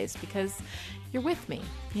surprised because you're with me,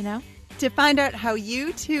 you know? To find out how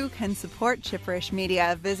you too can support Chipperish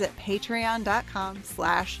Media, visit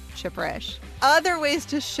patreon.com/Chipperish. Other ways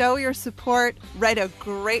to show your support: write a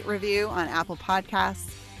great review on Apple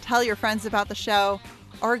Podcasts, tell your friends about the show,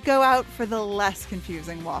 or go out for the less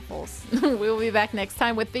confusing waffles. We'll be back next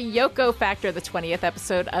time with the Yoko Factor, the 20th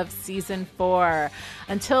episode of Season 4.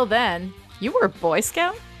 Until then, you were a Boy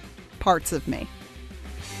Scout? Parts of me.